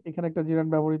টেলিং, এখানে একটা জিরান্ড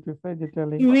ব্যবহৃত হয়েছে, যে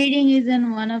telling. Reading is in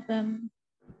one of them.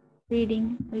 Reading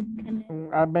ওইখানে।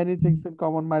 আর many things in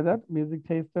common my that music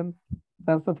taste and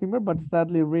sense of humor but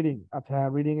sadly reading। আচ্ছা, হ্যাঁ,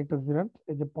 রিডিং একটা জিরান্ড,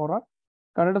 এই যে পড়া,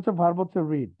 কারণ এটা হচ্ছে ভার্ব হচ্ছে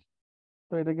রিড।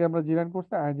 তো এটাকে আমরা জিরান্ড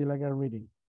করতে আইএনজি লাগে reading.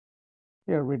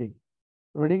 Here reading,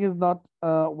 reading is not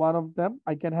one of them.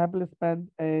 I can happily spend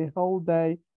a whole day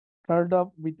curled up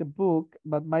with a book,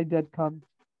 but my dad can't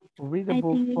read a I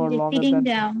book think for longer sitting than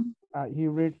down. he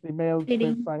reads emails,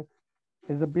 sitting. websites.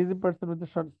 He's a busy person with the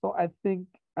short. So I think,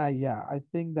 yeah, I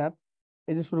think that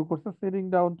এই যে শুরু করছে sitting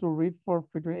down to read for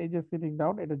 15, এই যে sitting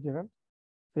down, এটা general.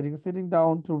 sitting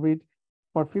down to read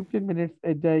for 15 minutes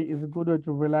a day is a good way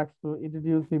to relax, to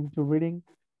introduce him to reading।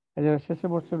 এই যে শেষে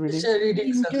বসছে reading. Reading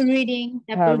sir. Into reading,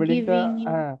 হ্যাঁ, তারপর রিডিংটা, গিভিং ইউ।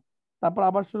 হ্যাঁ, তারপর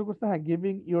আবার শুরু করছে, হ্যাঁ,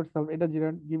 গিভিং ইয়োরসেলফ, এটা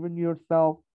জিরান। Giving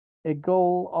yourself a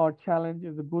goal or challenge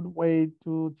is a good way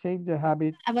to change a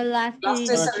habit। আবার লাস্টে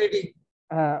লাস্টে রিডিং। Sir reading.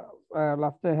 হ্যাঁ,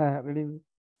 লাস্টে, হ্যাঁ, reading.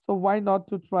 So why not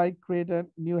to try create a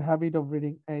new habit of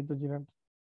reading? এই তো জিরান।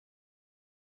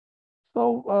 তো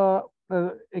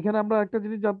এখানে আমরা একটা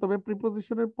জিনিস জানতে হবে,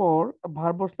 প্রিপোজিশনের পর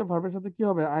ভার্ব বসলে ভার্বের সাথে কি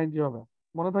হবে? আইএনজি হবে।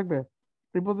 মনে থাকবে,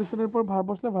 প্রিপোজিশনের পর ভার্ব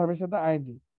বসলে ভার্বের সাথে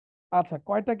আইএনজি। আচ্ছা,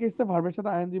 কয়টা কেসে ভার্বের সাথে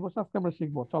আইএনজি বসে আজকে আমরা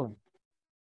শিখবো, চলেন।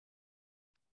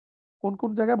 কোন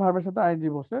কোন জায়গায় ভার্বের সাথে আইএনজি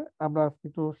বসে আমরা আজকে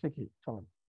একটু শিখি। চলেন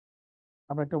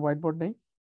আমরা একটা হোয়াইট বোর্ড নেই,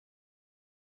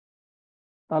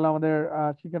 তাহলে আমাদের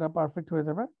শিখাটা পারফেক্ট হয়ে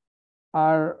যাবে।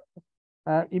 আর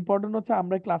ইম্পর্টেন্ট হচ্ছে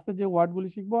আমরা ক্লাসে যে ওয়ার্ডগুলি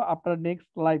শিখবো আপনারা নেক্সট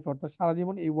লাইফ অর্থাৎ সারা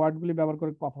জীবন এই ওয়ার্ডগুলি ব্যবহার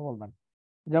করে কথা বলবেন।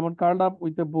 যেমন কার্ল আপ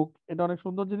উইথ এ বুক, এটা অনেক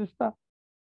সুন্দর জিনিসটা।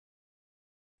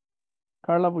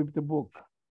 কার্ল আপ উইথ এ বুক,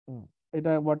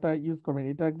 এটা ওয়ার্ডটা ইউজ করবেন,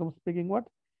 এটা একদম speaking word,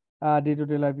 day to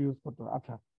day life use করতে।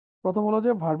 আচ্ছা, প্রথম হলো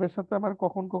যে ভার্বের সাথে আমার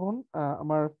কখন কখন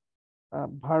আমার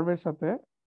ভার্বের সাথে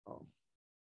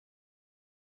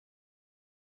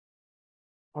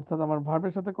অর্থাৎ আমার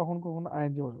ভার্বের সাথে কখন কখন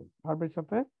আইএনজি বসবে, ভার্বের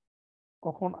সাথে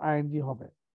কখন আইএনজি হবে,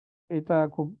 এটা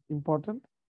খুব ইম্পর্টেন্ট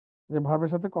যে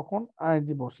ভার্বের সাথে কখন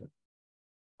আইএনজি বসে।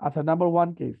 আচ্ছা, নাম্বার ওয়ান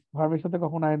কেস ভার্বের সাথে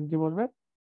কখন আইএনজি বসবে,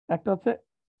 একটা হচ্ছে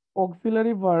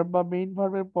অক্সিলারি ভার্ব বা মেইন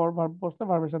ভার্বের পর ভার্ব বসলে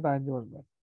ভার্বের সাথে আইএনজি বসবে।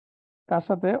 কার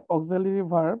সাথে? অক্সিলারি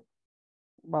ভার্ব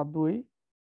বা দুই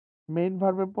মেইন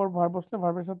ভার্বের পর ভার্ব বসলে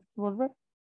ভার্বের সাথে কি বসবে?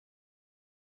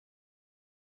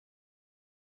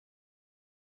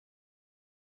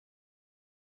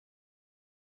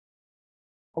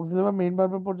 অক্সিলারি বা মেইন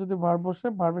ভার্বের পর যদি ভার্ব বসে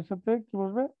ভার্বের সাথে কি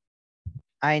বসবে?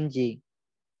 আইএনজি।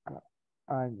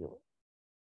 আইএনজি।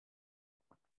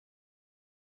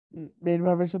 মেইন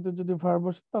ভার্বের সাথে যদি ভার্ব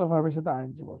বসে তাহলে ভার্বের সাথে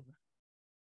আইএনজি বসবে।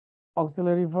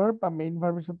 অক্সিলারি ভার্ব বা মেইন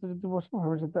ভার্বের সাথে যদি বসে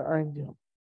ভার্বের সাথে আইএনজি হবে।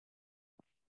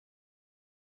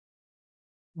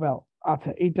 ওয়েল,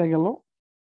 আচ্ছা এইটা গেল।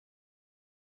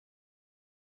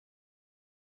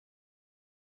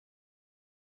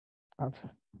 আচ্ছা,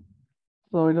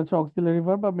 তো এটা হচ্ছে অক্সিলারি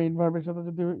ভার্ব বা মেইন ভার্বের সাথে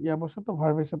যদি ইয়া বসে তো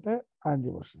ভার্বের সাথে আইএনজি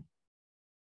বসে।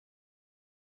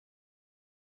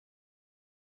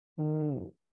 হুম,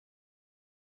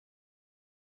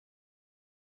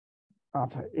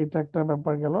 আচ্ছা এটা একটা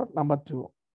ব্যাপার গেল। নাম্বার টু,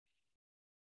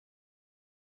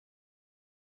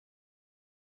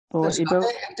 তো স্যার এটা সাথে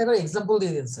একটা করে এক্সাম্পল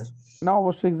দিয়ে দিন স্যার। না,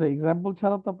 অবশ্যই এক্সাম্পল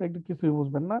ছাড়া তো আপনি একটু কিছুই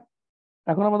বুঝবেন না।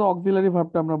 এখন আমাদের অক্সিলারি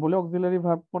ভার্বটা আমরা বলি। অক্সিলারি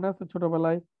ভার্ব মনে আছে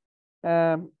ছোটবেলায়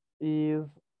এম, ইজ,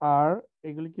 আর,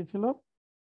 এগুলি কি ছিল?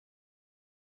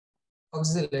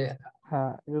 অক্সিলারি।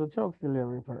 হ্যাঁ, এগুলো হচ্ছে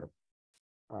অক্সিলারি ভার্ব।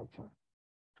 আচ্ছা,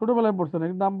 ছোটবেলায় পড়ছেন,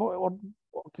 এর নাম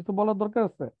কিছু বলার দরকার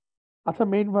আছে? আচ্ছা,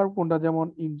 মেইন ভার্ব কোনটা? যেমন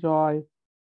এনজয়,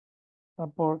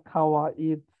 তারপর খাওয়া,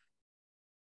 ইট,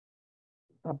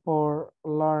 তারপর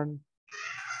লার্ন,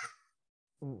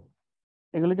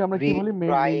 এগুলিকে আমরা কি রিড, বলি? Main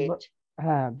main. রাইট।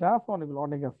 হ্যাঁ, জাস্ট অনেকগুলো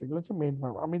অনেক আছে, এগুলো হচ্ছে মেইন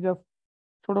ভার্ব। আমি জাস্ট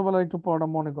ছোটবেলায় একটু পড়াটা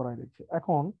মনে করাই দিচ্ছি।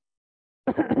 এখন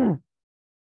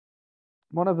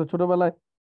মনে আছে ছোটবেলায়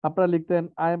আপনারা লিখতেন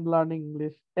I am learning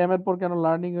English, M এর পর কেন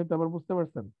লার্নিং হইতো আবার বুঝতে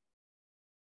পারছেন?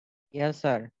 Yes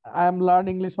sir. I am learn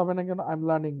English হবে না কেন? আই এম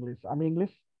লার্নিং ইংলিশ, আমি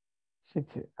ইংলিশ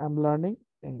শিখছি, I am learning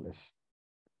English,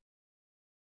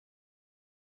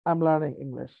 I am learning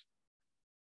English.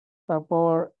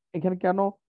 তারপর এখানে কেন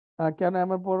কেন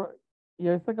এম এর পর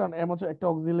ইয়ে হয়েছে? কারণ এম হচ্ছে একটা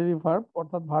অক্সিলারি ভার্ব,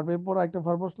 অর্থাৎ ভার্বের পর একটা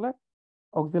ভার্ব বসলে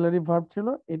অক্সিলারি ভার্ব ছিল,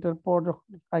 এটার পর যখন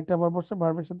একটা ভার্ব বসে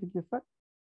ভার্বের সাথে কি আছে?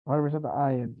 ভার্বের সাথে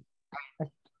আইএনজি।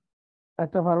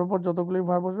 একটা ভার্বের পর যতগুলি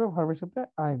ভার্ব বসবে ভার্বের সাথে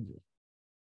আইএনজি।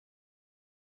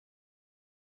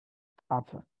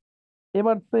 আচ্ছা,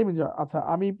 এবার সেম এনজয়। আচ্ছা,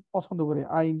 আমি পছন্দ করি,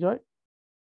 আই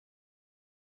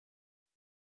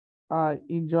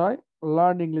এনজয়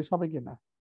লার্ন ইংলিশ হবে কিনা?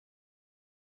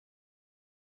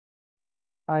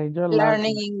 I enjoy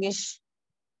learning English.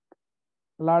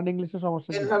 Learn ইংলিশের সমস্যা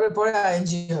মেন কি? ভার্বের পরে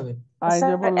আইএনজি হবে। আই এনজয়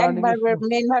স্যার পর এক লার্ন ইংলিশ। ভার্বের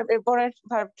মেইন ভার্বের পরে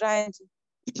ভার্বটা আইএনজি।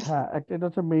 হ্যাঁ, একটা এটা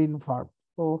হচ্ছে মেইন ভার্ব।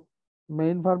 তো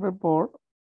মেইন ভার্বের পর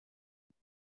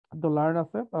তো লার্ন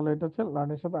আছে, তাহলে এটা হচ্ছে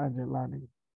লার্নের সাথে আইএনজি, লার্নিং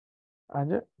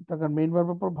আইএনজি। তখন মেইন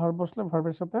ভার্বের পর ভার্ব বসলে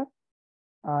ভার্বের সাথে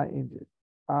ING.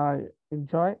 I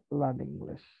enjoy learning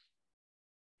English,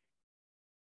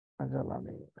 enjoy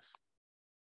learning English,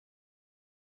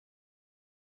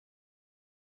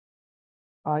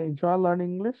 I enjoy learning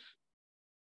English,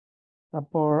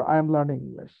 তারপর I am learning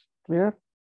English. Clear?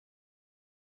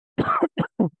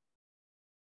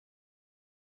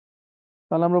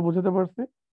 তাহলে আমরা বুঝতে পারছি।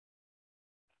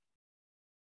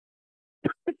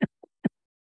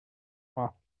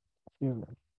 আহ, excuse me।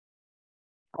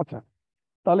 আচ্ছা,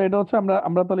 তাহলে এটা হচ্ছে আমরা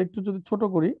আমরা তাহলে একটু যদি ছোট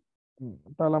করি,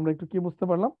 তাহলে আমরা একটু কি বুঝতে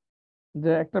পারলাম?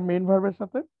 যে একটা মেইন ভার্বের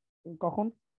সাথে কখন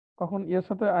কখন এর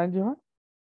সাথে আইএনজি হয়,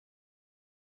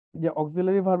 যে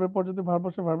অক্সিলারি ভার্বের পর যদি ভার্ব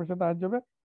বসে ভার্বের সাথে আইএনজি হবে,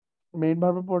 মেইন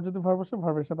ভার্বের পর যদি ভার্ব বসে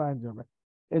ভার্বের সাথে আইএনজি হবে।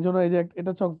 এই জন্য এই যে এটা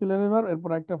হচ্ছে অক্সিলারি ভার্ব,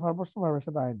 এরপর একটা ভার্ব বসে ভার্বের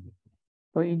সাথে আইএনজি।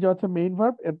 তো ইনজয় হচ্ছে মেইন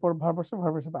ভার্ব, এরপর ভার্ব বসে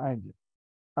ভার্বের সাথে আইএনজি।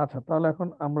 আচ্ছা, তাহলে এখন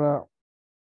আমরা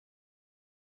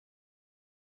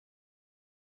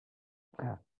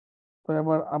হ্যাঁ, তো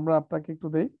এবার আমরা আপনাকে একটু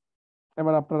দেই,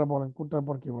 এবার আপনারা বলেন কোনটার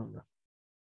পর কি বলবেন।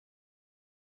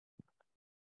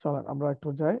 চলেন আমরা একটু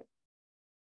যাই।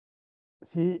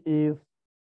 He is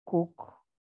cook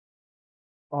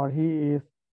or he is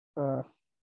uh,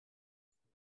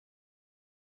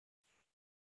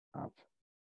 আচ্ছা,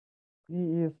 he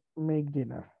is make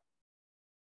dinner.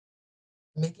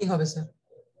 Making হবে স্যার।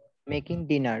 Making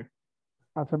dinner.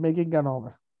 আচ্ছা, মেকিং কেন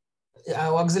হবে?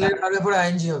 অক্সিলারি ভার্বের পরে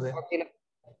আইএনজি হবে।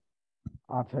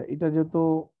 আচ্ছা, এটা যেহেতু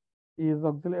ইজ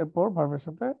অক্সিলারি এরপর ভার্বের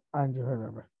সাথে আইএনজি হয়ে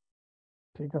যাবে।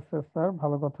 ঠিক আছে স্যার,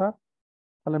 ভালো কথা।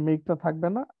 তাহলে মেকটা থাকবে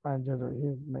না, আইএনজি হয়ে যাবে, হি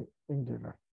ইজ মেকিং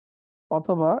ডিনার।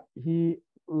 অথবা হি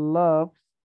লাভস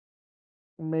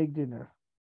মেক ডিনার।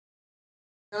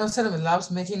 কেন sir loves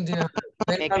making dinner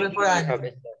main making ভার্বের পরে ডিনার আইএনজি হবে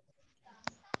স্যার।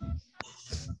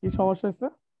 কি সমস্যা হচ্ছে?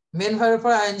 মেন ভার্বের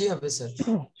পরে আইএনজি হবে স্যার।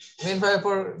 মেন ভার্বের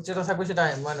পর যেটা থাকবে সেটা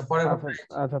মানে পরের আচ্ছা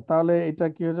আচ্ছা, তাহলে এটা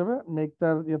কি হয়ে যাবে?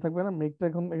 মেকটার ইয়ে থাকবে না, মেকটা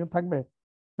এখন এখানে থাকবে,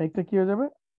 মেকটা কি হয়ে যাবে?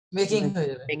 মেকিং হয়ে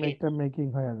যাবে। মেকটা মেকিং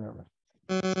হয়ে যাবে।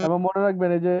 এবং মনে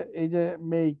রাখবেন এই যে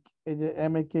মেক, এই যে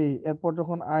এম এ কে, এরপর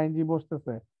যখন আইএনজি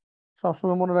বসতেছে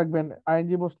সবসময় মনে রাখবেন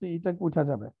আইএনজি বসলে ইটা উঠা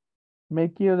যাবে, মেক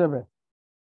কি হয়ে যাবে?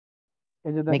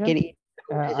 এই যে দেখেন, মেকের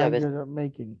হ্যাঁ উঠে যাবে। আইএনজি হয়ে যাবে,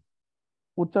 মেকিং।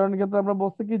 উচ্চারণের ক্ষেত্রে আমরা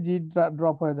বলছি কি জি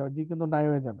ড্রপ হয়ে যাবে, জি কিন্তু নাই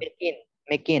হয়ে যাবে। Making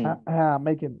making. হ্যাঁ হ্যাঁ,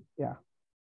 মেকিং, ইয়া।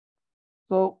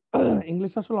 তো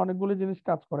ইংলিশ আসলে অনেকগুলো জিনিস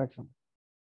কাজ করে একসাথে।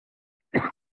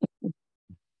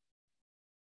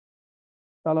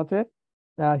 তাহলে হচ্ছে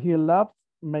হি লাভস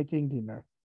মেকিং ডিনার।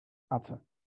 আচ্ছা,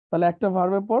 তাহলে একটা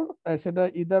ভার্বের পর সেটা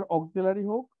ইদার অক্সিলারি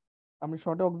হোক, আমি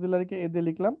শর্টে অক্সিলারিকে এ দিয়ে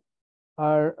লিখলাম,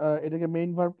 আর এটাকে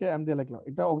মেইন ভার্বকে এম দিয়ে লিখলাম।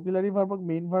 এটা অক্সিলারি ভার্ব হোক,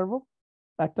 মেইন ভার্ব হোক,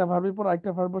 একটা ভার্বের পর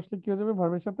আরেকটা ভার্ব বসলে কি হয়ে যাবে?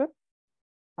 ভার্বের সাথে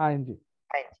আইএনজি।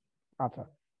 আচ্ছা,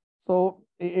 তো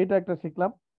এটা একটা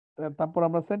শিখলাম। তারপর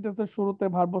আমরা সেন্টেন্সের শুরুতে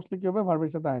ভার্ব বসলে কি হবে?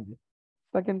 ভার্বের সাথে আইএনজি।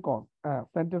 সেকেন্ড কজ,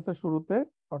 সেন্টেন্সের শুরুতে,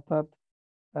 অর্থাৎ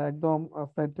একদম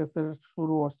সেন্টেন্সের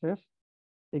শুরু ও শেষ,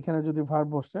 এখানে যদি ভার্ব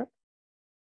বসে,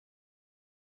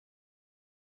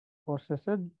 ওর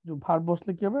শেষে ভার্ব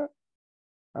বসলে কি হবে?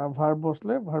 ভার্ব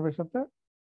বসলে ভার্বের সাথে,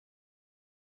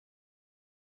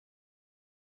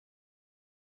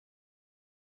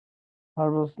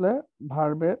 ভার্ব বসলে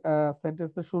ভার্বের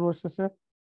সেন্টেন্সের শুরু ও শেষে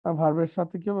ভার্বের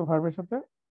সাথে কি হবে? ভার্বের সাথে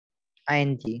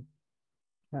আইএনজি।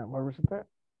 হ্যাঁ, ভার্বের সাথে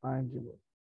আইএনজি।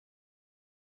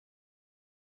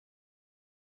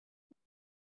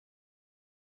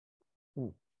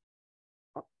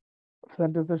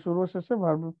 সেন্টেন্সের শুরু ও শেষে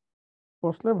ভার্ব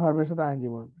বসলে ভার্বের সাথে আইএনজি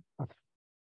বসবে। আচ্ছা,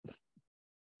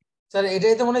 স্যার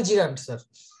এটাই তো মনে হয় জিরান্ট স্যার।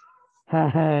 হ্যাঁ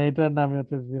হ্যাঁ, এটার নামই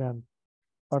হচ্ছে জিরান।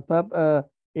 অর্থাৎ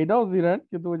এটাও জিরান,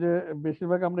 কিন্তু ওই যে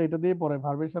বেশিরভাগ আমরা এটা দিয়ে পড়াই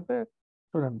ভার্বের সাথে।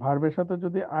 শুনেন, ভার্বের সাথে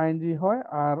যদি আইএনজি হয়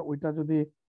আর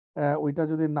ওইটা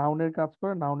যদি নাউনের কাজ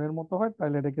করে, নাউনের মতো হয়,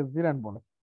 তাহলে এটাকে জিরান বলে।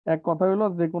 এক কথা হলো,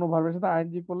 যে কোনো ভার্বের সাথে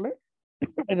আইএনজি করলে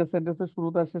এটা সেন্টেন্সের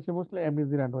শুরুতে আর শেষে বসলে এমনি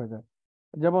জিরান হয়ে যায়।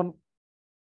 যেমন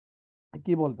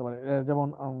কি বলতে পারে, যেমন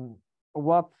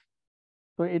ওয়াচ,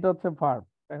 তো এটা হচ্ছে ভার্ব,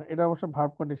 এটা অবশ্য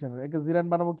ভার্ব কন্ডিশন, একে জিরান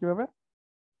বানাবো কিভাবে?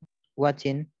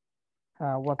 ওয়াচিন।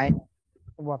 হ্যাঁ,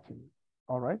 ওয়াচিং।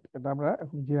 অলরাইট, এটা আমরা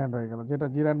এখন জিরান হয়ে গেল, যেটা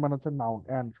জিরান মানে হচ্ছে নাউন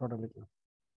এন্ড শর্টে লিখলাম।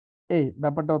 এই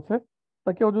ব্যাপারটা হচ্ছে, তা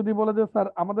কেউ যদি বলে যে স্যার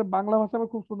আমাদের বাংলা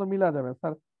ভাষা খুব সুন্দর মিলা যাবে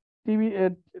স্যার, টিভি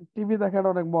টিভি দেখাটা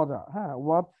অনেক মজা, হ্যাঁ,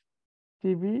 watch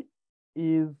TV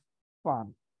is fun.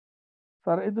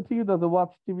 Sir এই তো ঠিকই তো আছে,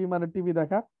 ওয়াচ টিভি মানে টিভি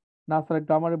দেখা। না স্যার,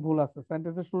 গ্রামারে ভুল আছে,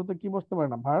 সেন্টেন্সের শুরুতে কি বসতে পারে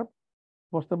না? ভার্ব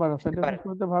বসতে পারে না, সেন্টেন্সের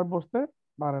শুরুতে ভার্ব বসতে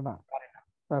পারে না।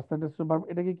 স্যার সেন্টেন্সের ভার্ব,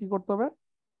 এটাকে কি করতে হবে?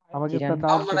 আমাকে জিরান। স্যার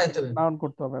নাউন বানাইতে হবে। নাউন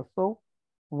করতে হবে। So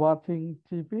watching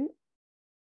TV,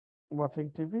 watching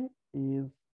TV is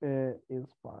is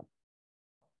fun,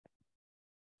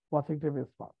 watching TV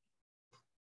is fun.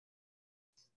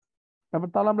 তারপর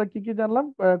তাহলে আমরা কি কি জানলাম,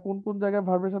 কোন কোন জায়গায়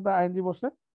ভার্বের সাথে আইএনজি বসে।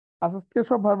 আজকে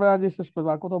সব ভার্বের আইএনজি শেষ করবো,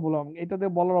 আর কোথাও বললাম এটা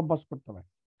দিয়ে বলার অভ্যাস করতে হবে।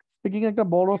 স্পিকিং একটা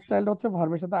বড় স্টাইল হচ্ছে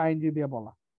ভার্বের সাথে আইএনজি দিয়ে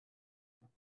বলা।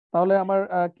 তাহলে আমার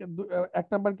এক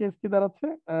নাম্বার কেস কি দাঁড়াচ্ছে,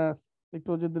 একটু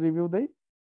যদি রিভিউ দেই।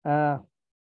 আহ,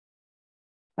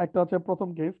 একটা হচ্ছে প্রথম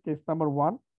case, case number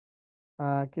one.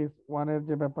 Case ওয়ানের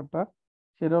যে ব্যাপারটা,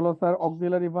 সেটা হলো স্যার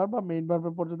অক্সিলারি ভার্ব বা মেইন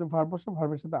ভার্বের পর যদি ভার্ব বসে,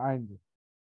 ভার্বের সাথে আইএনজি।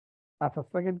 আচ্ছা,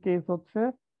 সেকেন্ড কেস হচ্ছে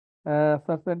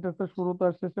স্যার সেন্টেন্সের শুরুতে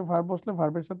আর শেষে ভার্ব বসলে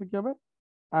ভার্বের সাথে কি হবে?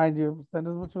 আইএনজি।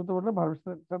 সেন্টেন্স শুরুতে বসলে ভার্বের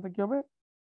সাথে কি হবে?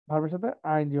 ভার্বের সাথে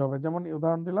আইএনজি হবে। যেমন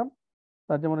উদাহরণ দিলাম,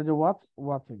 তার যেমন এই যে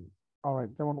ওয়াচিং।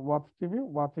 অলরাইট, যেমন watch TV,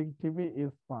 watching TV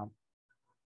is fun.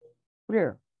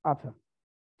 Clear? আচ্ছা,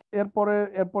 এরপরে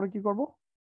এরপরে কি করব?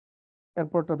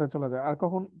 এরপরটাতে চলে যায়। আর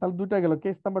কখন, তাহলে দুইটা গেল।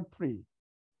 কেস নাম্বার থ্রি,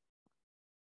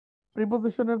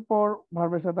 প্রিপোজিশনের পর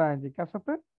ভার্বের সাথে আইএনজি, কার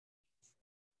সাথে?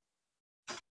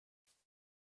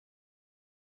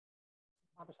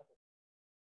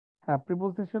 হ্যাঁ,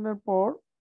 প্রিপোজিশনের পর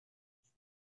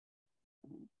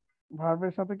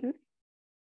ভার্বের সাথে কি?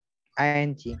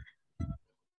 আইএনজি।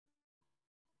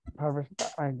 ভার্বের সাথে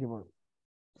আইএনজি বসবে।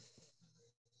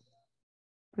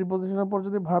 প্রিপজিশনের পর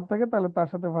যদি ভার্ব থাকে তাহলে তার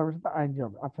সাথে ভার্বের সাথে আইএনজি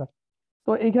হবে। আচ্ছা,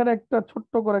 তো এইখানে একটা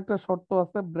ছোট্ট করে একটা শর্ত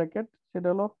আছে ব্র্যাকেট, সেটা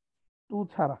হলো টু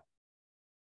ছাড়া,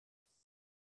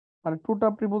 মানে টুটা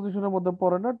প্রিপজিশনের মধ্যে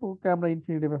পড়ে না, টুকে আমরা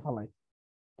ইনফিনিটিভে ফেলাই।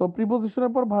 তো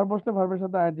প্রিপজিশনের পর ভার্ব বসলে ভার্বের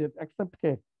সাথে আইএনজি, এক্সেপ্ট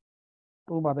কে,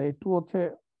 টু বাদে। এই টু হচ্ছে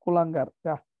কুলাঙ্গার,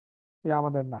 যা এ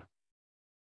আমাদের না।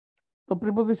 তো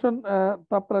প্রিপজিশন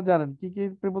তো আপনারা জানেন কি কি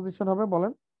প্রিপজিশন হবে,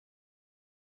 বলেন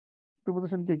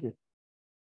প্রিপজিশন কি কি?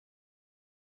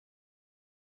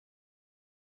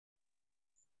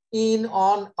 ইন,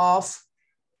 অন, অফ,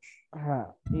 হ্যাঁ,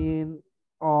 in,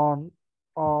 on,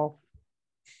 of,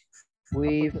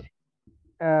 with,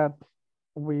 at,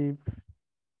 with,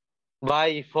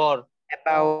 by, for,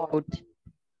 about,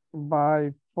 by,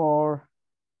 for,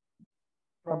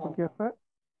 তারপর কি আছে?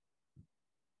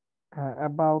 হ্যাঁ,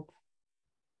 about,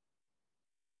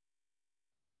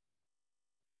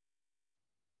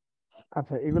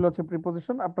 আচ্ছা এগুলো হচ্ছে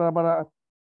প্রিপজিশন। আপনারা আবার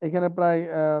এখানে প্রায়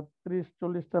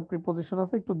 30-40টা প্রিপজিশন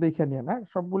আছে, একটু দেখে নিন। হ্যাঁ,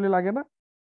 সবগুলি লাগে না,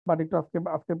 বাট একটু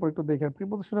আজকে পর একটু দেখে।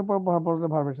 প্রিপজিশনের পর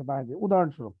ভার্বের সাথে আইএনজি।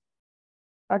 উদাহরণস্বরূপ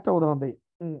একটা উদাহরণ দিই।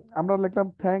 আমরা লিখলাম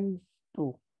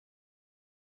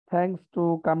থ্যাঙ্কস টু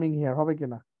কামিং হিয়ার, হবে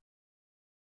কিনা?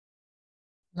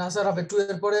 না স্যার হবে, টু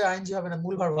এর পরে আইএনজি হবে না,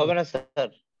 মূল ভার্ব হবে হবে। না স্যার।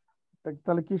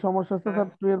 তাহলে কি সমস্যা হচ্ছে স্যার?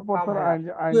 টু এর পর স্যার টু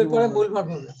আইএনজি এর পরে বলবেন। মূল ভার্ব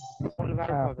হবে। full verb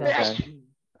হ্যাঁ হবে স্যার,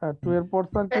 স্যার। টু এর পর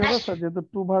স্যার কি হবে স্যার? যেহেতু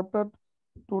টু ভার্বটা,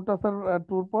 টুটা স্যার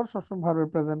টুর পর সবসময় ভার্বের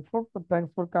প্রেজেন্ট ফর্ম, তো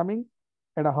থ্যাঙ্কস ফর কামিং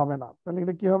এটা হবে না। তাহলে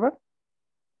এটা কি হবে?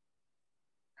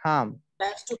 Come,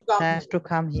 thanks to come thanks to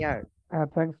come here. হ্যাঁ,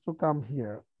 থ্যাঙ্কস টু কাম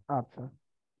হিয়ার। আচ্ছা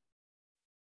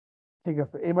ঠিক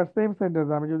আছে, এবার সেম সেন্টেন্স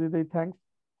আমি যদি দিই থ্যাঙ্কস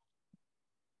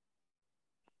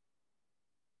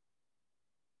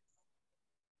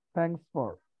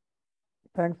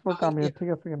ফর কাম হিয়ার, ঠিক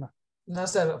আছে কিনা? না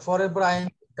স্যার, ফর এর পর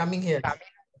ING, coming here.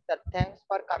 Coming, sir, thanks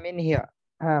for coming here.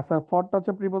 হ্যাঁ স্যার, ফরটা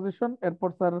হচ্ছে প্রিপজিশন, এরপর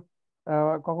স্যার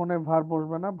কখনোই ভার্ব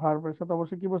বসবে না, ভার্বের সাথে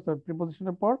অবশ্যই কি বসতে হবে?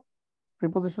 প্রিপজিশনের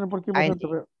পর কি বসাতে ing,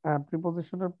 হবে? হ্যাঁ,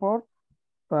 প্রিপজিশনের পর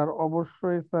স্যার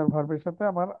অবশ্যই স্যার ভার্বের সাথে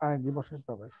আমার আইএনজি বসাতে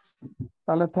হবে।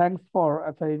 তাহলে থ্যাঙ্কস ফর,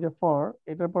 আচ্ছা এই যে ফর,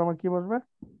 এটার পর আমার কি বসবে?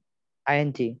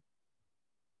 ing,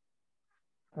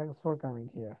 thanks for coming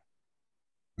here.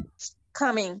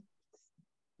 Coming.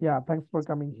 Thanks for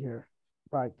coming here,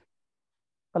 right.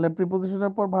 তাহলে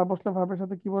প্রিপজিশনের পর ভার্ব বসলে ভার্বের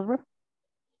সাথে কি বসবে?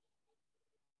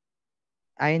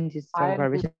 ing, sir,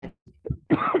 verb is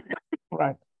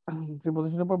right,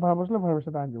 প্রিপজিশনের পর ভার্ব বসলে ভার্বের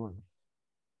সাথে আইএনজি বসবে।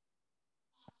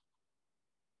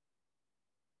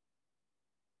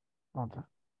 আচ্ছা,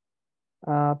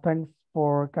 thanks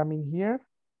for coming here,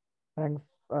 thanks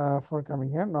for coming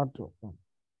here, not to.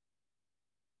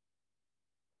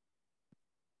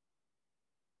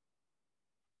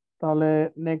 তাহলে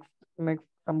নেক্সট নেক্সট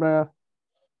আমরা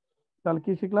তাহলে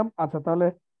কি শিখলাম? আচ্ছা, তাহলে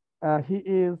he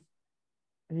is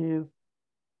he is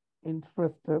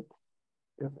interested,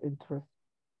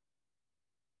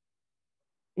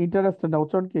 interested না,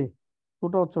 উচ্চারণ কি?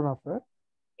 দুটো উচ্চারণ আছে।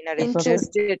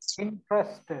 interested,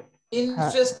 interested.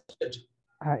 ইন্টারেস্টেড।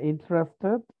 হ্যাঁ,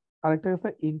 ইন্টারেস্টেড, আরেকটা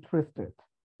হচ্ছে interested,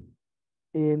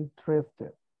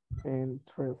 interested,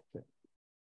 interested,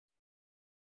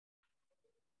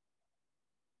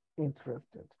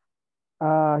 interested.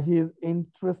 He is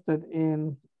interested in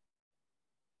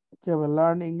কি হবে?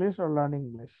 Learn English or learning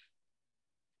English?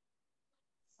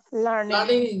 Learning.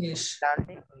 Learning English.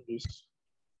 learning English.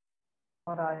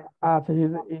 আচ্ছা, he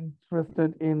is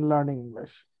interested in learning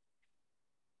English.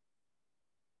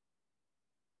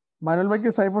 Mainul ভাই কি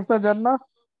সাইফার স্যার যান না?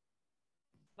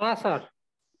 না স্যার।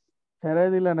 ছেড়ে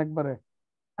দিলেন একবারে।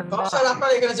 স্যার আপনার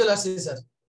এখানে চলে আসছি স্যার।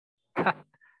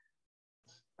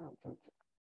 আচ্ছা,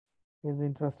 he is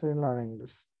interested in learning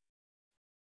English,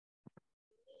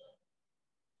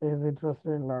 he is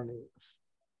interested in learning English.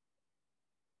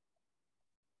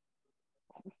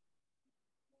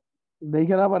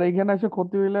 দেখেন আবার এইখানে এসে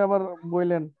ক্ষতি হইলে আবার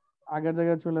বললেন আগের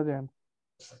জায়গায় চলে যান।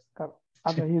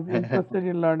 আচ্ছা, he is interested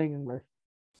in learning English.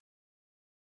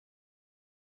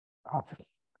 আচ্ছা,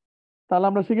 তাহলে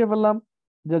আমরা শিখে ফেললাম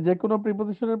যে যে কোনো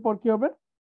প্রিপজিশনের পর কি হবে?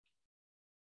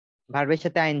 Verb এর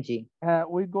সাথে ing. হ্যাঁ,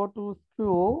 উই গো টু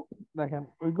স্কুল, দেখেন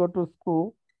we go to school,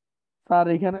 sir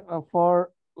এখানে ফর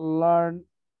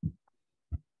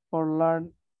লার্ন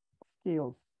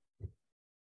স্কিলস।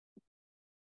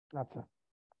 আচ্ছা,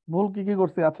 ভুল কি কি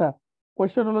করছি? আচ্ছা,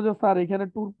 কোয়েশ্চেন হলো যে স্যার এখানে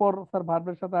টুর পর স্যার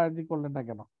ভার্বের সাথে আইএনজি করলেন না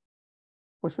কেন?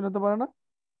 কোয়েশ্চেন হতে পারে না?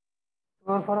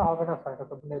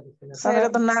 স্যার এটা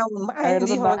তো নাউন, এটা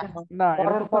আইএনজি তো হবে কেন? না,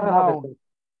 এটা তো নাউন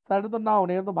স্যার, এটা তো নাউন,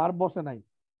 এটা তো ভার্ব বসে নাই।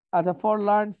 আচ্ছা, ফর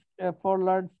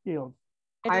লার্ন স্কিলস।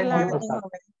 এটা লার্নিং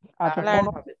হবে। আচ্ছা, Learn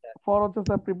ফর হচ্ছে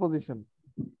স্যার প্রিপজিশন,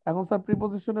 এখন স্যার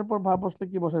প্রিপজিশনের পর ভার্ব বসলে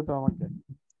কি বসাইতে হবে আমাকে?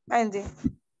 ING.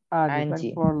 ING. ing, thanks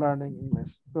for learning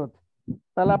English. Good.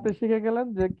 তাহলে আপনি শিখে গেলেন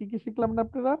যে কি কি শিখলাম না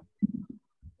আপনারা?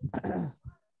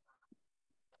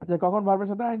 যে কখন ভার্বের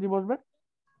সাথে আইএনজি বসবে,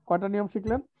 কয়টা নিয়ম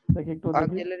শিখলেন দেখি একটু দেখি।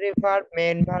 অক্সিলারি ভার্ব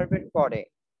মেইন ভার্বের পরে,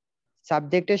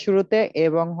 সাবজেক্টের শুরুতে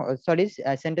এবং সরি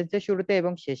সেন্টেন্সের শুরুতে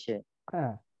এবং শেষে,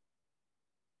 হ্যাঁ,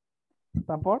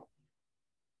 তারপর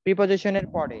প্রিপজিশনের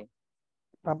পরে,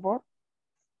 তারপর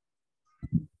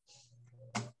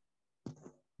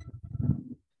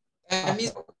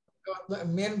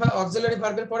মেন অক্সিলারি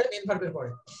ভার্বের পরে মেন ভার্বের পরে।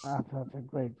 আচ্ছা আচ্ছা,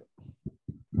 গ্রেট।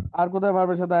 আর কোথায়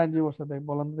ভার্বের সাথে আইএনজি বসে দেখ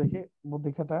বলেন তো দেখি,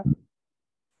 বুদ্ধি খাটা।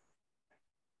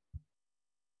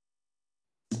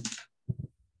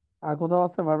 আর কোথাও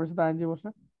আছে ভার্বের সাথে আইএনজি বসে?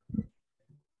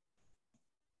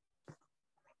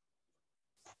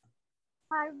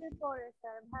 ভার্বের পরে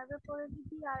স্যার, ভার্বের পরে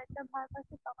যদি আরেকটা ভার্ব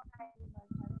আসে তখন আইএনজি হয়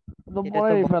স্যার। তো এটা তো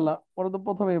পরেই ফেলা, পরে তো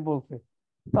প্রথমেই বলছে।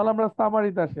 তাহলে আমরা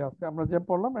সামারিতে আসি, আজকে আমরা যে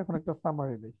পড়লাম এখন একটা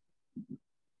সামারি দিই।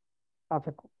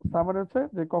 আচ্ছা, সামারি হচ্ছে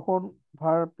যে কখন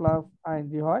ভার্ব প্লাস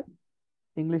আইএনজি হয়।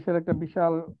 ইংলিশের একটা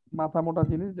বিশাল মাথা মোটা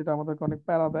জিনিস যেটা আমাদেরকে অনেক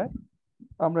প্যারা দেয়।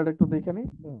 তো আমরা এটা একটু দেখে নিই।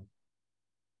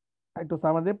 একটু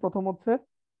সামারি দিই। প্রথম হচ্ছে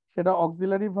সেটা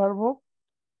অক্সিলারি ভার্ব হোক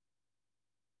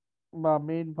বা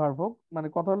মেইন ভার্ব হোক, মানে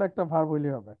কথা হলো একটা ভার্ব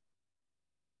হইলেই হবে।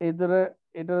 এদের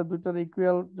এটার দুইটার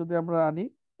ইকুয়াল যদি আমরা আনি,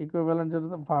 ইকুইভ্যালেন্ট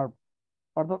যেটা ভার্ব,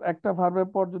 অর্থাৎ একটা ভার্বের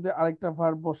পর যদি আরেকটা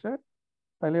ভার্ব বসে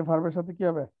তাহলে ভার্বের সাথে কি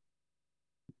হবে?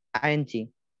 আইএনজি।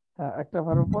 হ্যাঁ, একটা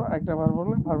ভার্বের পর একটা ভার্ব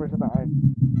হলে ভার্বের সাথে আইএনজি।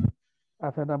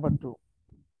 আচ্ছা, নাম্বার 2।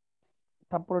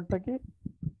 তারপরটা কি?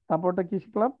 তারপরটা কি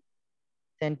শিখলাম?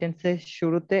 সেন্টেন্সের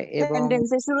শুরুতে এবং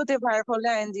সেন্টেন্সের শুরুতে ভার্ব হলে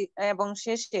আইএনজি এবং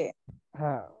শেষে।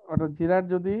 হ্যাঁ, ওটা জিরার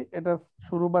যদি এটা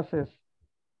শুরু বা শেষ,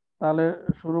 তাহলে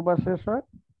শুরু বা শেষ হয়,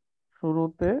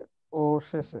 শুরুতে ও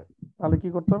শেষে, তাহলে কি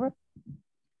করতে হবে?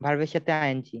 ভার্বের সাথে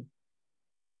আইএনজি।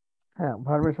 হ্যাঁ,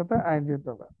 ভার্বের সাথে আইএনজি দিতে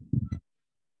হবে।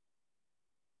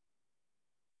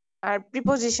 আর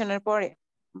প্রিপোজিশনের পরে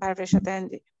ভার্বের সাথে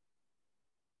আইএনজি।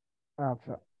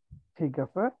 আচ্ছা, ঠিক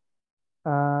আছে।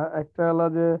 একটা হলো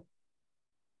যে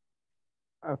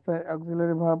আচ্ছা,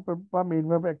 অক্সিলারি ভার্ব বা মেইন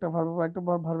ভার্ব, একটা ভার্ব বা একটা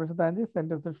ভার্বের সাথে আইএনজি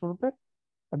সেন্টেন্সের শুরুতে।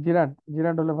 আর জিরান্ড,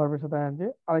 জিরান্ড হলে ভার্বের সাথে আইএনজি।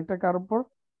 আরেকটা কার উপর?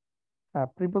 হ্যাঁ,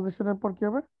 প্রিপোজিশনের পর কি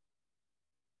হবে?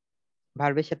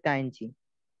 ভার্বের সাথে আইএনজি।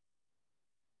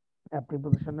 হ্যাঁ,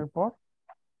 প্রিপোজিশনের পর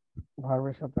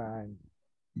ভার্বের সাথে আইএনজি।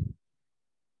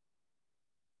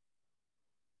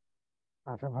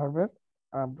 আচ্ছা, ভার্বের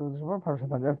প্রিপোজিশন পর ভার্বের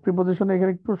সাথে আইএনজি। প্রিপোজিশনে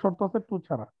এখানে একটু শর্ত আছে, টু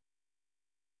ছাড়া।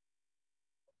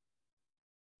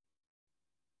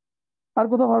 আর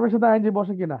কোথাও ভার্বের সাথে আইএনজি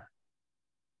বসে কিনা?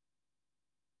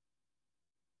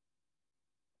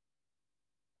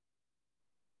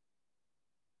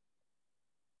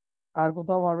 আর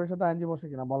কোথাও ভার্বের সাথে আইএনজি বসে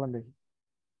কিনা বলেন দেখি।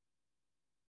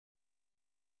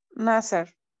 না স্যার।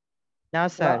 না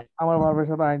তাহলে স্যার। আমার ভার্বের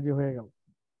সাথে আইএনজি হয়ে গেল।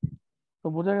 তো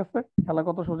বোঝা গেছে খেলা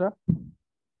কত সোজা,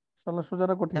 খেলা সোজা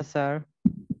না কঠিন? না স্যার,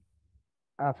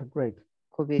 আচ্ছা, গ্রেট।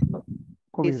 খুবই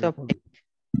খুবই পিস easy, অফ খুবই।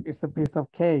 It's a piece of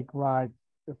cake, right?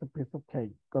 It's a piece of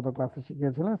cake. গত ক্লাসে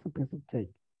শিখিয়েছিলাম, it's a piece of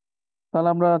cake. তাহলে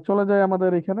আমরা চলে যাই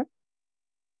আমাদের এখানে।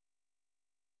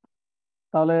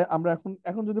 তাহলে আমরা এখন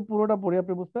এখন যদি পুরোটা পড়ি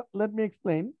আপনি বুঝতে, let me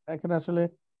explain এখানে আসলে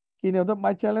কি নিয়ে।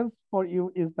 My challenge for you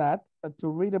is that to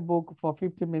read a book for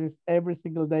 50 minutes every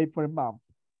single day for a month.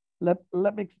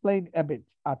 Let me explain a bit.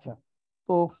 আচ্ছা,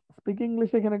 তো স্পিকিং ইংলিশ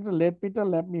এখানে একটা let me টা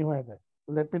let me হয়ে যায়।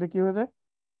 let me টা কি হয়ে যায়?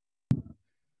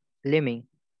 লিমিং।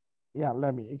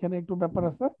 let me, এখানে একটু ব্যাপার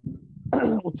আছে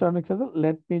উচ্চারণের ক্ষেত্রে।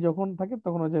 let me যখন থাকে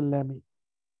তখন হয়ে যায় let me।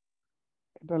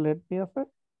 এটা let me আছে,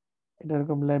 এটা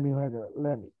এরকম let me হয়ে যাবে,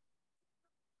 let me।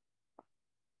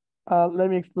 Let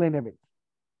me explain a bit।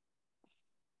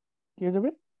 কি হয়ে যাবে?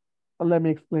 Let me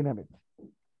explain a bit।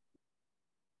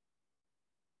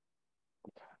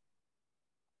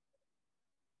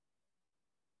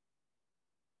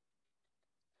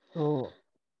 তো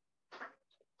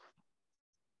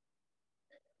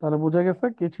তাহলে বোঝা গেছে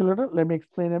কি ছিল এটা? Let me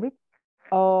explain a bit.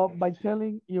 By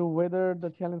telling you whether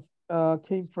the challenge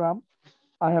came from,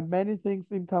 I have many things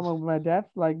in common with my dad,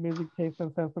 like music taste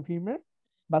and sense of humor,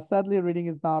 but sadly reading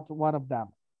is not one of them.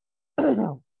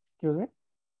 Excuse me.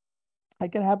 I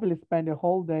can happily spend a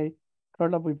whole day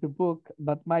curled up with a book,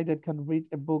 but my dad can read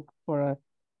a book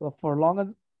for longer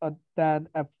than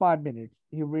 5 minutes.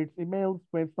 He reads emails,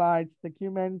 websites,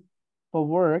 documents for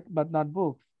work, but not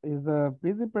books. He's a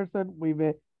busy person with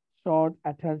a short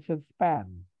attention span.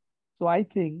 So I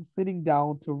think sitting down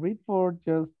to read for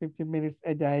just 15 minutes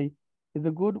a day is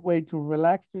a good way to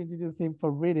relax, to introduce him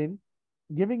for reading.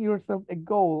 Giving yourself a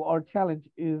goal or challenge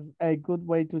is a good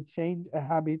way to change a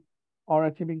habit or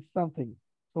achieving something.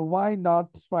 So why not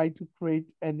try to create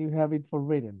a new habit for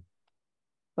reading?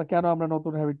 তা কেন আমরা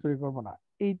নতুন habit তৈরি করবো না?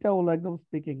 এইটা হলো একদম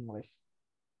স্পিকিং ইংলিশ,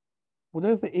 বুঝা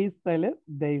গেছে? এই স্টাইলে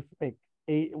দে স্পিক,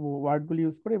 এই ওয়ার্ড গুলি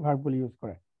ইউজ করে, ভার্ব গুলি ইউজ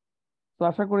করে। তো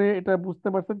আশা করি এটা বুঝতে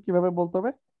পারছেন কিভাবে বলতে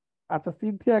হবে। আচ্ছা,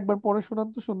 সিনথিয়া একবার পরে শোনান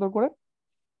তো সুন্দর করে,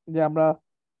 যে আমরা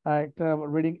একটা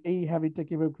রিডিং এই হ্যাবিটটা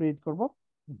কিভাবে ক্রিয়েট করব।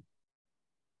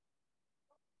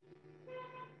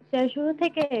 স্যার শুরু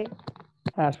থেকে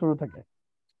হ্যাঁ, শুরু থেকে।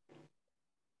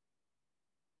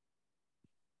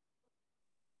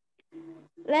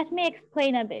 let me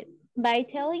explain a bit by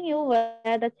telling you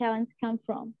where the challenge come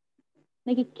from.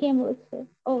 Like it came also.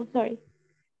 Oh, sorry.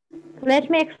 Let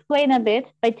me explain a bit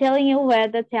by telling you where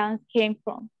the challenge came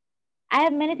from. I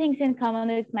have many things in common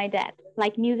with my dad,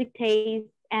 like music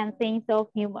taste and sense of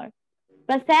humor.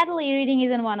 But sadly, reading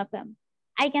isn't one of them.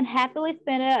 I can happily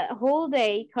spend a whole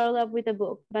day curled up with a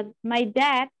book, but my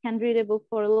dad can read a book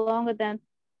for longer than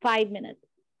 5 minutes.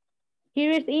 He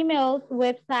reads emails,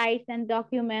 websites, and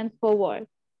documents for work,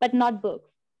 but not books.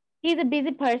 He's a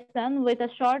busy person with a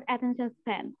short attention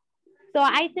span. So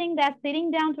I think that sitting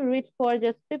down to read for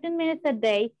just 15 minutes a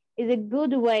day is a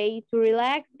good way to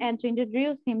relax and to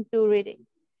introduce him to reading.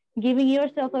 Giving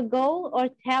yourself a goal or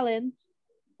challenge.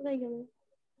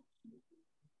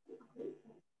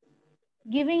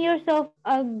 Giving yourself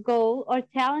a goal or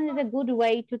challenge is a good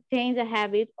way to change a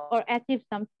habit or achieve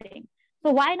something. So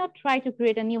why not try to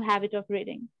create a new habit of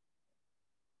reading?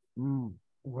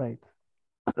 Right.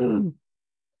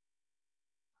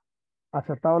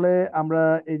 আচ্ছা, তাহলে আমরা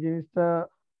এই জিনিসটা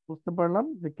বুঝতে পারলাম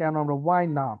যে কেন আমরা why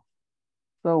not,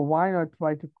 so why not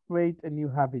try to create a new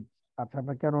habit। আচ্ছা,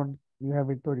 আমরা কেন নিউ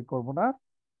হ্যাবিট তৈরি করব না।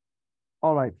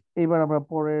 অলরাইট, এবার আমরা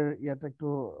পরের ইয়াটা একটু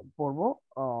পড়বো।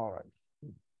 অলরাইট,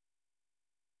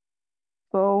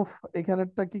 তো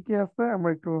এখানেরটা কি কি আছে আমরা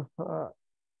একটু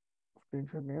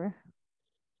স্ক্রিনশট নিয়ে।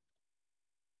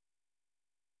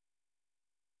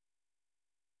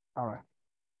 অলরাইট,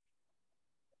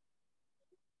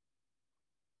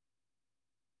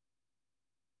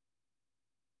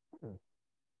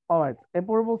 অলরাইট,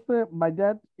 এরপরে বলছে my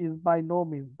dad is by no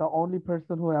means the only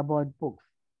person who avoid books.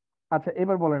 আচ্ছা,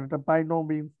 এবার বলেন এটা বাই নো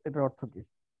মিনস এটার অর্থ কি?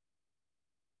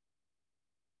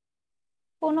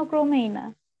 কোনো ক্রমেই না,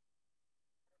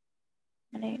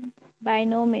 মানে বাই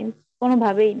নো মিনস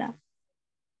কোনোভাবেই না।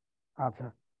 আচ্ছা,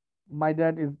 my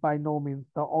dad is by no means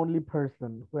the only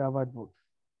person who avoid books.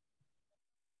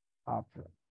 আচ্ছা,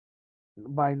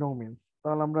 বাই নো মিনস,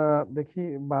 তাহলে আমরা দেখি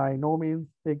বাই নো মিনস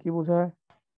কি বোঝায়।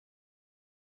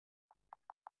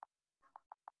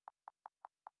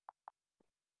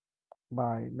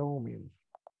 বাই নো মিনস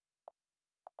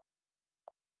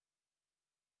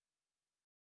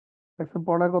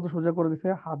পড়া কত সোজা করে দিছে,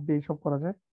 হাত দিয়ে সব করা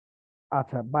যায়।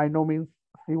 আচ্ছা, বাই নো মিনস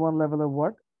C1 লেভেলের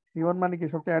ওয়ার্ড। C1 মানে কি,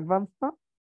 সবচেয়ে অ্যাডভান্স না?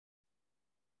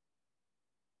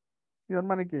 C1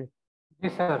 মানে কি? জি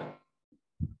স্যার।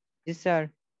 জি স্যার।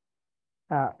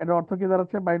 হ্যাঁ, এর অর্থ কি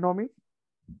দাঁড়াচ্ছে by no means?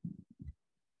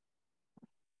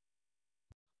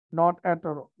 Not at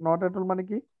all. Not at all মানে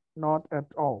কি? Not at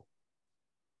all.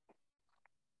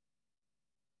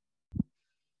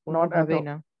 Not at কোনোভাবেই অল,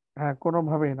 না। হ্যাঁ,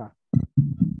 কোনোভাবেই না।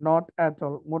 নট এট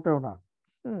অল, মোটেও না।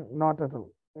 নট এট অল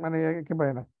মানে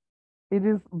একেবারে না। It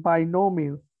is by no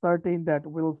means certain that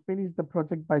we'll finish the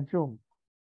project by June.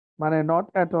 মানে not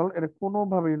at all, এটা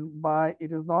কোনোভাবেই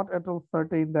it is not at all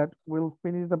certain that we'll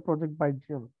finish the project by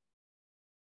June.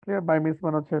 Clear? By means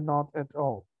মানে হচ্ছে not at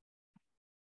all.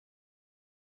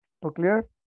 তো clear?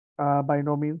 By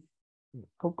no means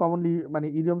খুব commonly মানে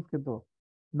idioms কিন্তু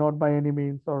not by any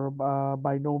means or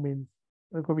by no means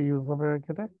খুবই use হবে এর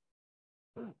ক্ষেত্রে।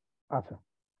 আচ্ছা,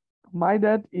 my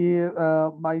dad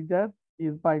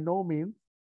is by no means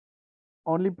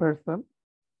only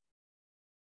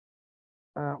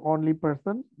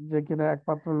person যে কিনা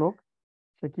একমাত্র লোক।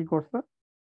 সে কি করছে?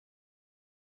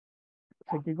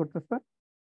 সে কি করতেছে?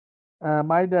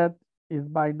 My dad is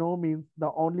by no means the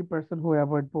only person who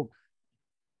avoid books.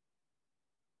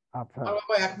 আচ্ছা, আমার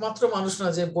বাবা একমাত্র মানুষ না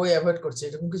যে বই অ্যাভয়েড করছে,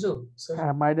 এরকম কিছু স্যার?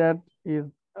 হ্যাঁ, my dad is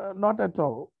not at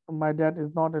all, my dad is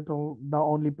not at all the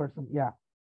only person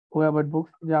who avoid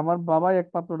books, যে আমার বাবাই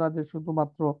একমাত্র না যে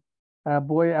শুধুমাত্র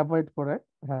বই অ্যাভয়েড করে।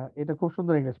 হ্যাঁ, এটা খুব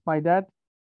সুন্দর English. My dad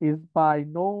is by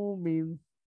no means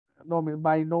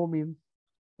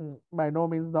by no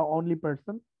means the only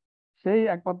person, সেই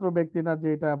একমাত্র ব্যক্তি না যে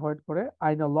এটা অ্যাভয়েড করে।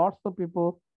 I know lots of people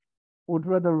would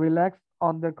rather relax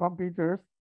on their computers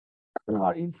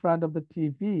or in front of the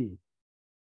TV.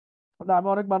 আমি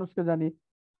অনেক মানুষকে জানি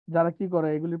যারা কি করে,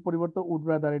 এগুলির পরিবর্তে would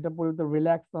rather, এটা পরিবর্তে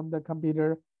রিল্যাক্স অন দ্য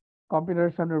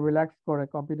কম্পিউটারের সামনে রিল্যাক্স করে,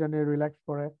 কম্পিউটার নিয়ে রিল্যাক্স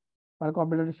করে, মানে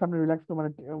কম্পিউটারের সামনে রিল্যাক্স করে মানে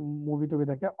মুভি টুভি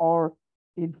দেখে, or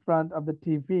in front of the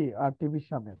TV আর টিভির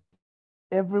সামনে।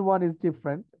 Everyone is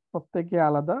different, প্রত্যেকে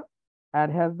আলাদা, and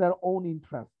has their own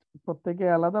interest, প্রত্যেকে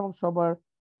আলাদা এবং সবার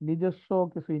নিজস্ব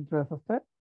কিছু ইন্টারেস্ট আছে।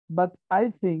 But I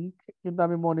think, কিন্তু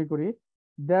আমি মনে করি,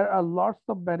 there are lots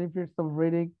of benefits of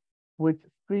reading with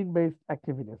screen based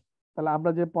activities। তাহলে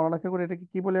আমরা যে পড়ালেখা করি এটাকে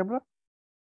কি বলি আমরা?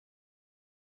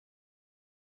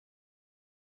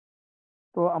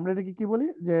 তো আমরা এটাকে কি বলি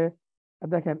যে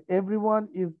দেখেন everyone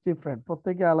is different,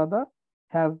 প্রত্যেকে আলাদা,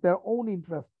 has their own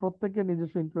interest, প্রত্যেকের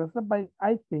নিজস্ব ইন্টারেস্ট আছে। বাই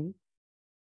I think,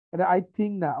 এটা I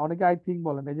think না, অনেকে I think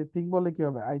বলেন, এই যে think বলে কি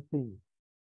হবে? I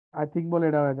think বলে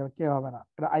এটা হয়ে যাবে, কে হবে না,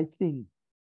 এটা I think।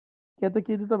 কেতে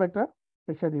কি দিতে হবে? একটা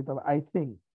প্রেশার দিতে হবে, I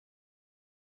think।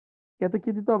 কেতে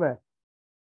কি দিতে হবে?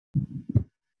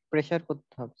 প্রেসার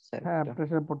করতে হবে স্যার। হ্যাঁ,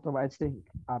 প্রেশার পড়তে হবে, I think।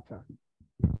 আচ্ছা,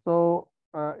 তো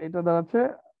এটা দাঁড়াচ্ছে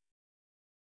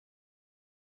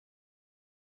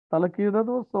তাহলে কি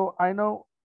দাঁড়াতো? So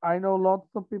I know lots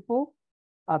of people।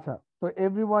 আচ্ছা, তো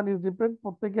everyone is different,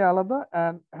 প্রত্যেকে আলাদা,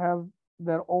 and has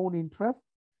their own interest,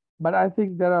 but I think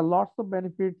there are lots of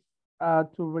benefits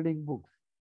to reading books।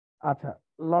 আচ্ছা,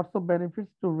 lots of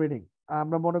benefits to reading,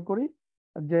 আমরা মনে করি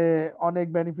যে অনেক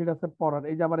বেনিফিট আছে পড়ার।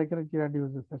 এই যে আমার এখানে চিরান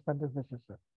ইউজ হচ্ছে সেন্টেন্সের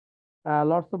শেষে,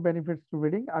 lots of benefits to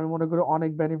reading, আমি মনে করি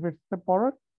অনেক বেনিফিটস আছে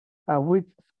পড়ার। which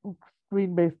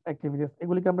screen based activities,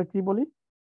 এগুলিকে আমরা কি বলি?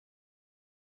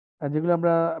 যেগুলো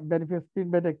আমরা benefit screen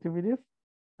based activities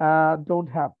don't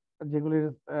have, যেগুলির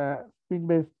স্ক্রিন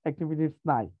বেসড অ্যাক্টিভিটিস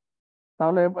নাই।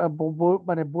 তাহলে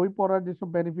মানে বই পড়ার যেসব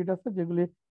বেনিফিট আছে যেগুলি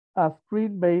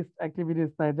স্ক্রিন বেসড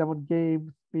অ্যাক্টিভিটিস নাই, যেমন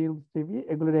গেমস, ফিল্ম, টিভি,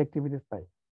 এগুলোর অ্যাক্টিভিটিস নাই।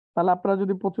 তাহলে আপনারা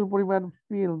যদি প্রচুর পরিমাণ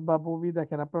ফিল্ম বা মুভি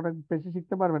দেখেন, আপনারা অনেক বেশি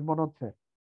শিখতে পারবেন মনে হচ্ছে।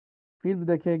 ফিল্ম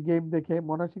দেখে, গেম দেখে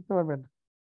মনে হয় শিখতে পারবেন,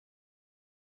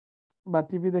 বা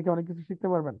টিভি দেখে অনেক কিছু শিখতে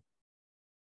পারবেন।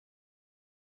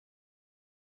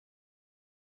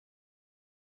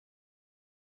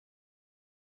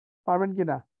 পারবেন কি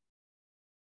না?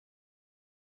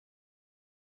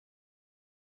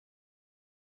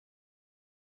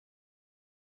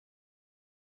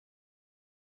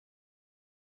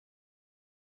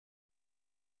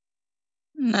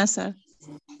 না স্যার।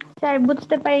 স্যার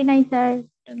বুঝতে পারি নাই স্যার,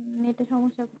 নেটে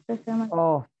সমস্যা করতেছে আমার। ও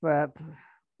স্যাট,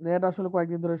 নেট আসলে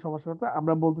কয়েকদিন ধরে সমস্যা হচ্ছে।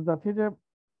 আমরা বলতে চাচ্ছি যে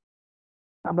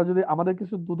আমরা যদি আমাদের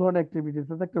কিছু দু ধরনের অ্যাক্টিভিটিস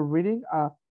আছে, একটা reading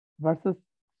versus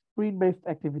screen based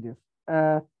activities.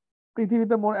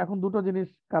 পৃথিবীতে এখন দুটো জিনিস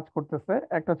কাজ করতেছে,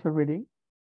 একটা হচ্ছে রিডিং,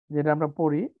 যেটা আমরা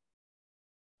পড়ি,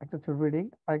 একটা হচ্ছে রিডিং,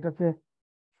 আর একটা হচ্ছে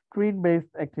স্ক্রিন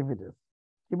বেসড অ্যাক্টিভিটিস।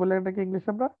 কি বলে এটাকে ইংলিশ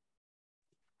আমরা?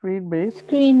 Screen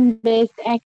based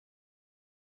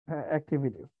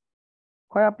activities.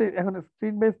 হয় আপনি এখন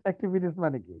স্ক্রিন বেসড অ্যাক্টিভিটিস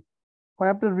মানে কি?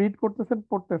 হয় আপনি রিড করতেছেন,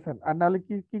 পড়তেছেন, আর নাহলে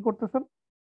কি কি করতেছেন?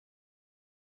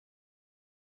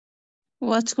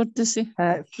 ওয়াচ করতেছি।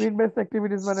 হ্যাঁ, স্ক্রিন বেসড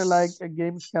অ্যাক্টিভিটিস মানে লাইক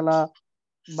গেমস খেলা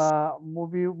বা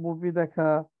মুভি দেখা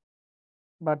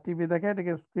বা টিভি দেখা,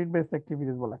 এটাকে স্ক্রিন বেসড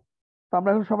অ্যাক্টিভিটিস বলে। তো আমরা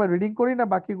এখন সবাই রিডিং করি না,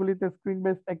 বাকিগুলিতে স্ক্রিন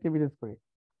বেসড অ্যাক্টিভিটিস করি।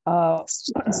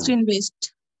 Screen based.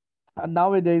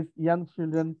 Nowadays young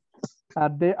children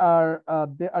they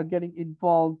are getting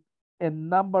involved in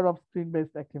number of screen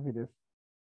based activities।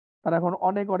 তারা এখন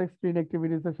অনেক স্ক্রিন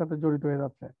অ্যাক্টিভিটিস এর সাথে জড়িত হয়ে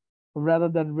যাচ্ছে rather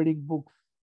than reading books,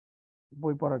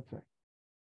 বই পড়াচ্ছে।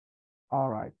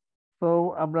 অলরাইট, সো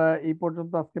আমরা এই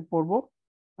পর্যন্ত আজকে পড়বো।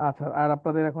 আচ্ছা, আর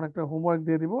আপনাদের এখন একটা হোমওয়ার্ক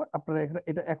দিয়ে দিব, আপনারা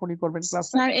এটা এখনই করবেন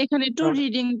ক্লাসে। স্যার এখানে টু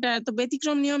রিডিংটা তো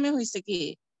ব্যতিক্রম নিয়মে হয়েছে কি?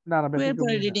 না না, টু এর ব্যতিক্রম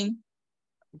পরে না। রিডিং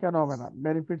কেন হবে না?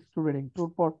 বেনিফিটস টু রিডিং, টুর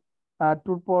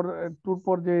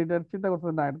পর যে এটা চিন্তা করতে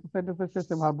না, এটা তো সেন্টেন্সের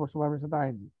শেষে ভার্ব বসে, ভার্বের সাথে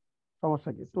আইএনজি,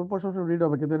 সমস্যা কি? টুর পর সবসময় রিড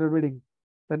হবে, কিন্তু এটা রিডিং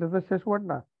সেন্টেন্সের শেষ ওয়ার্ড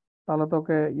না, তাহলে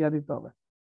তোকে দিতে হবে,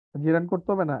 জিরান করতে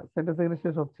হবে না, সেন্টেন্স এখানে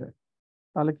শেষ হচ্ছে,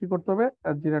 তাহলে কি করতে হবে?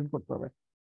 জিরান করতে হবে।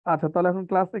 আচ্ছা, তাহলে এখন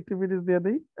ক্লাস অ্যাক্টিভিটিস দিয়ে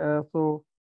দিই। সো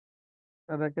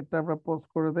র্যাকেটটা আমরা পোস্ট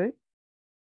করে দেই।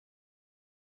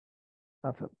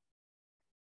 আচ্ছা।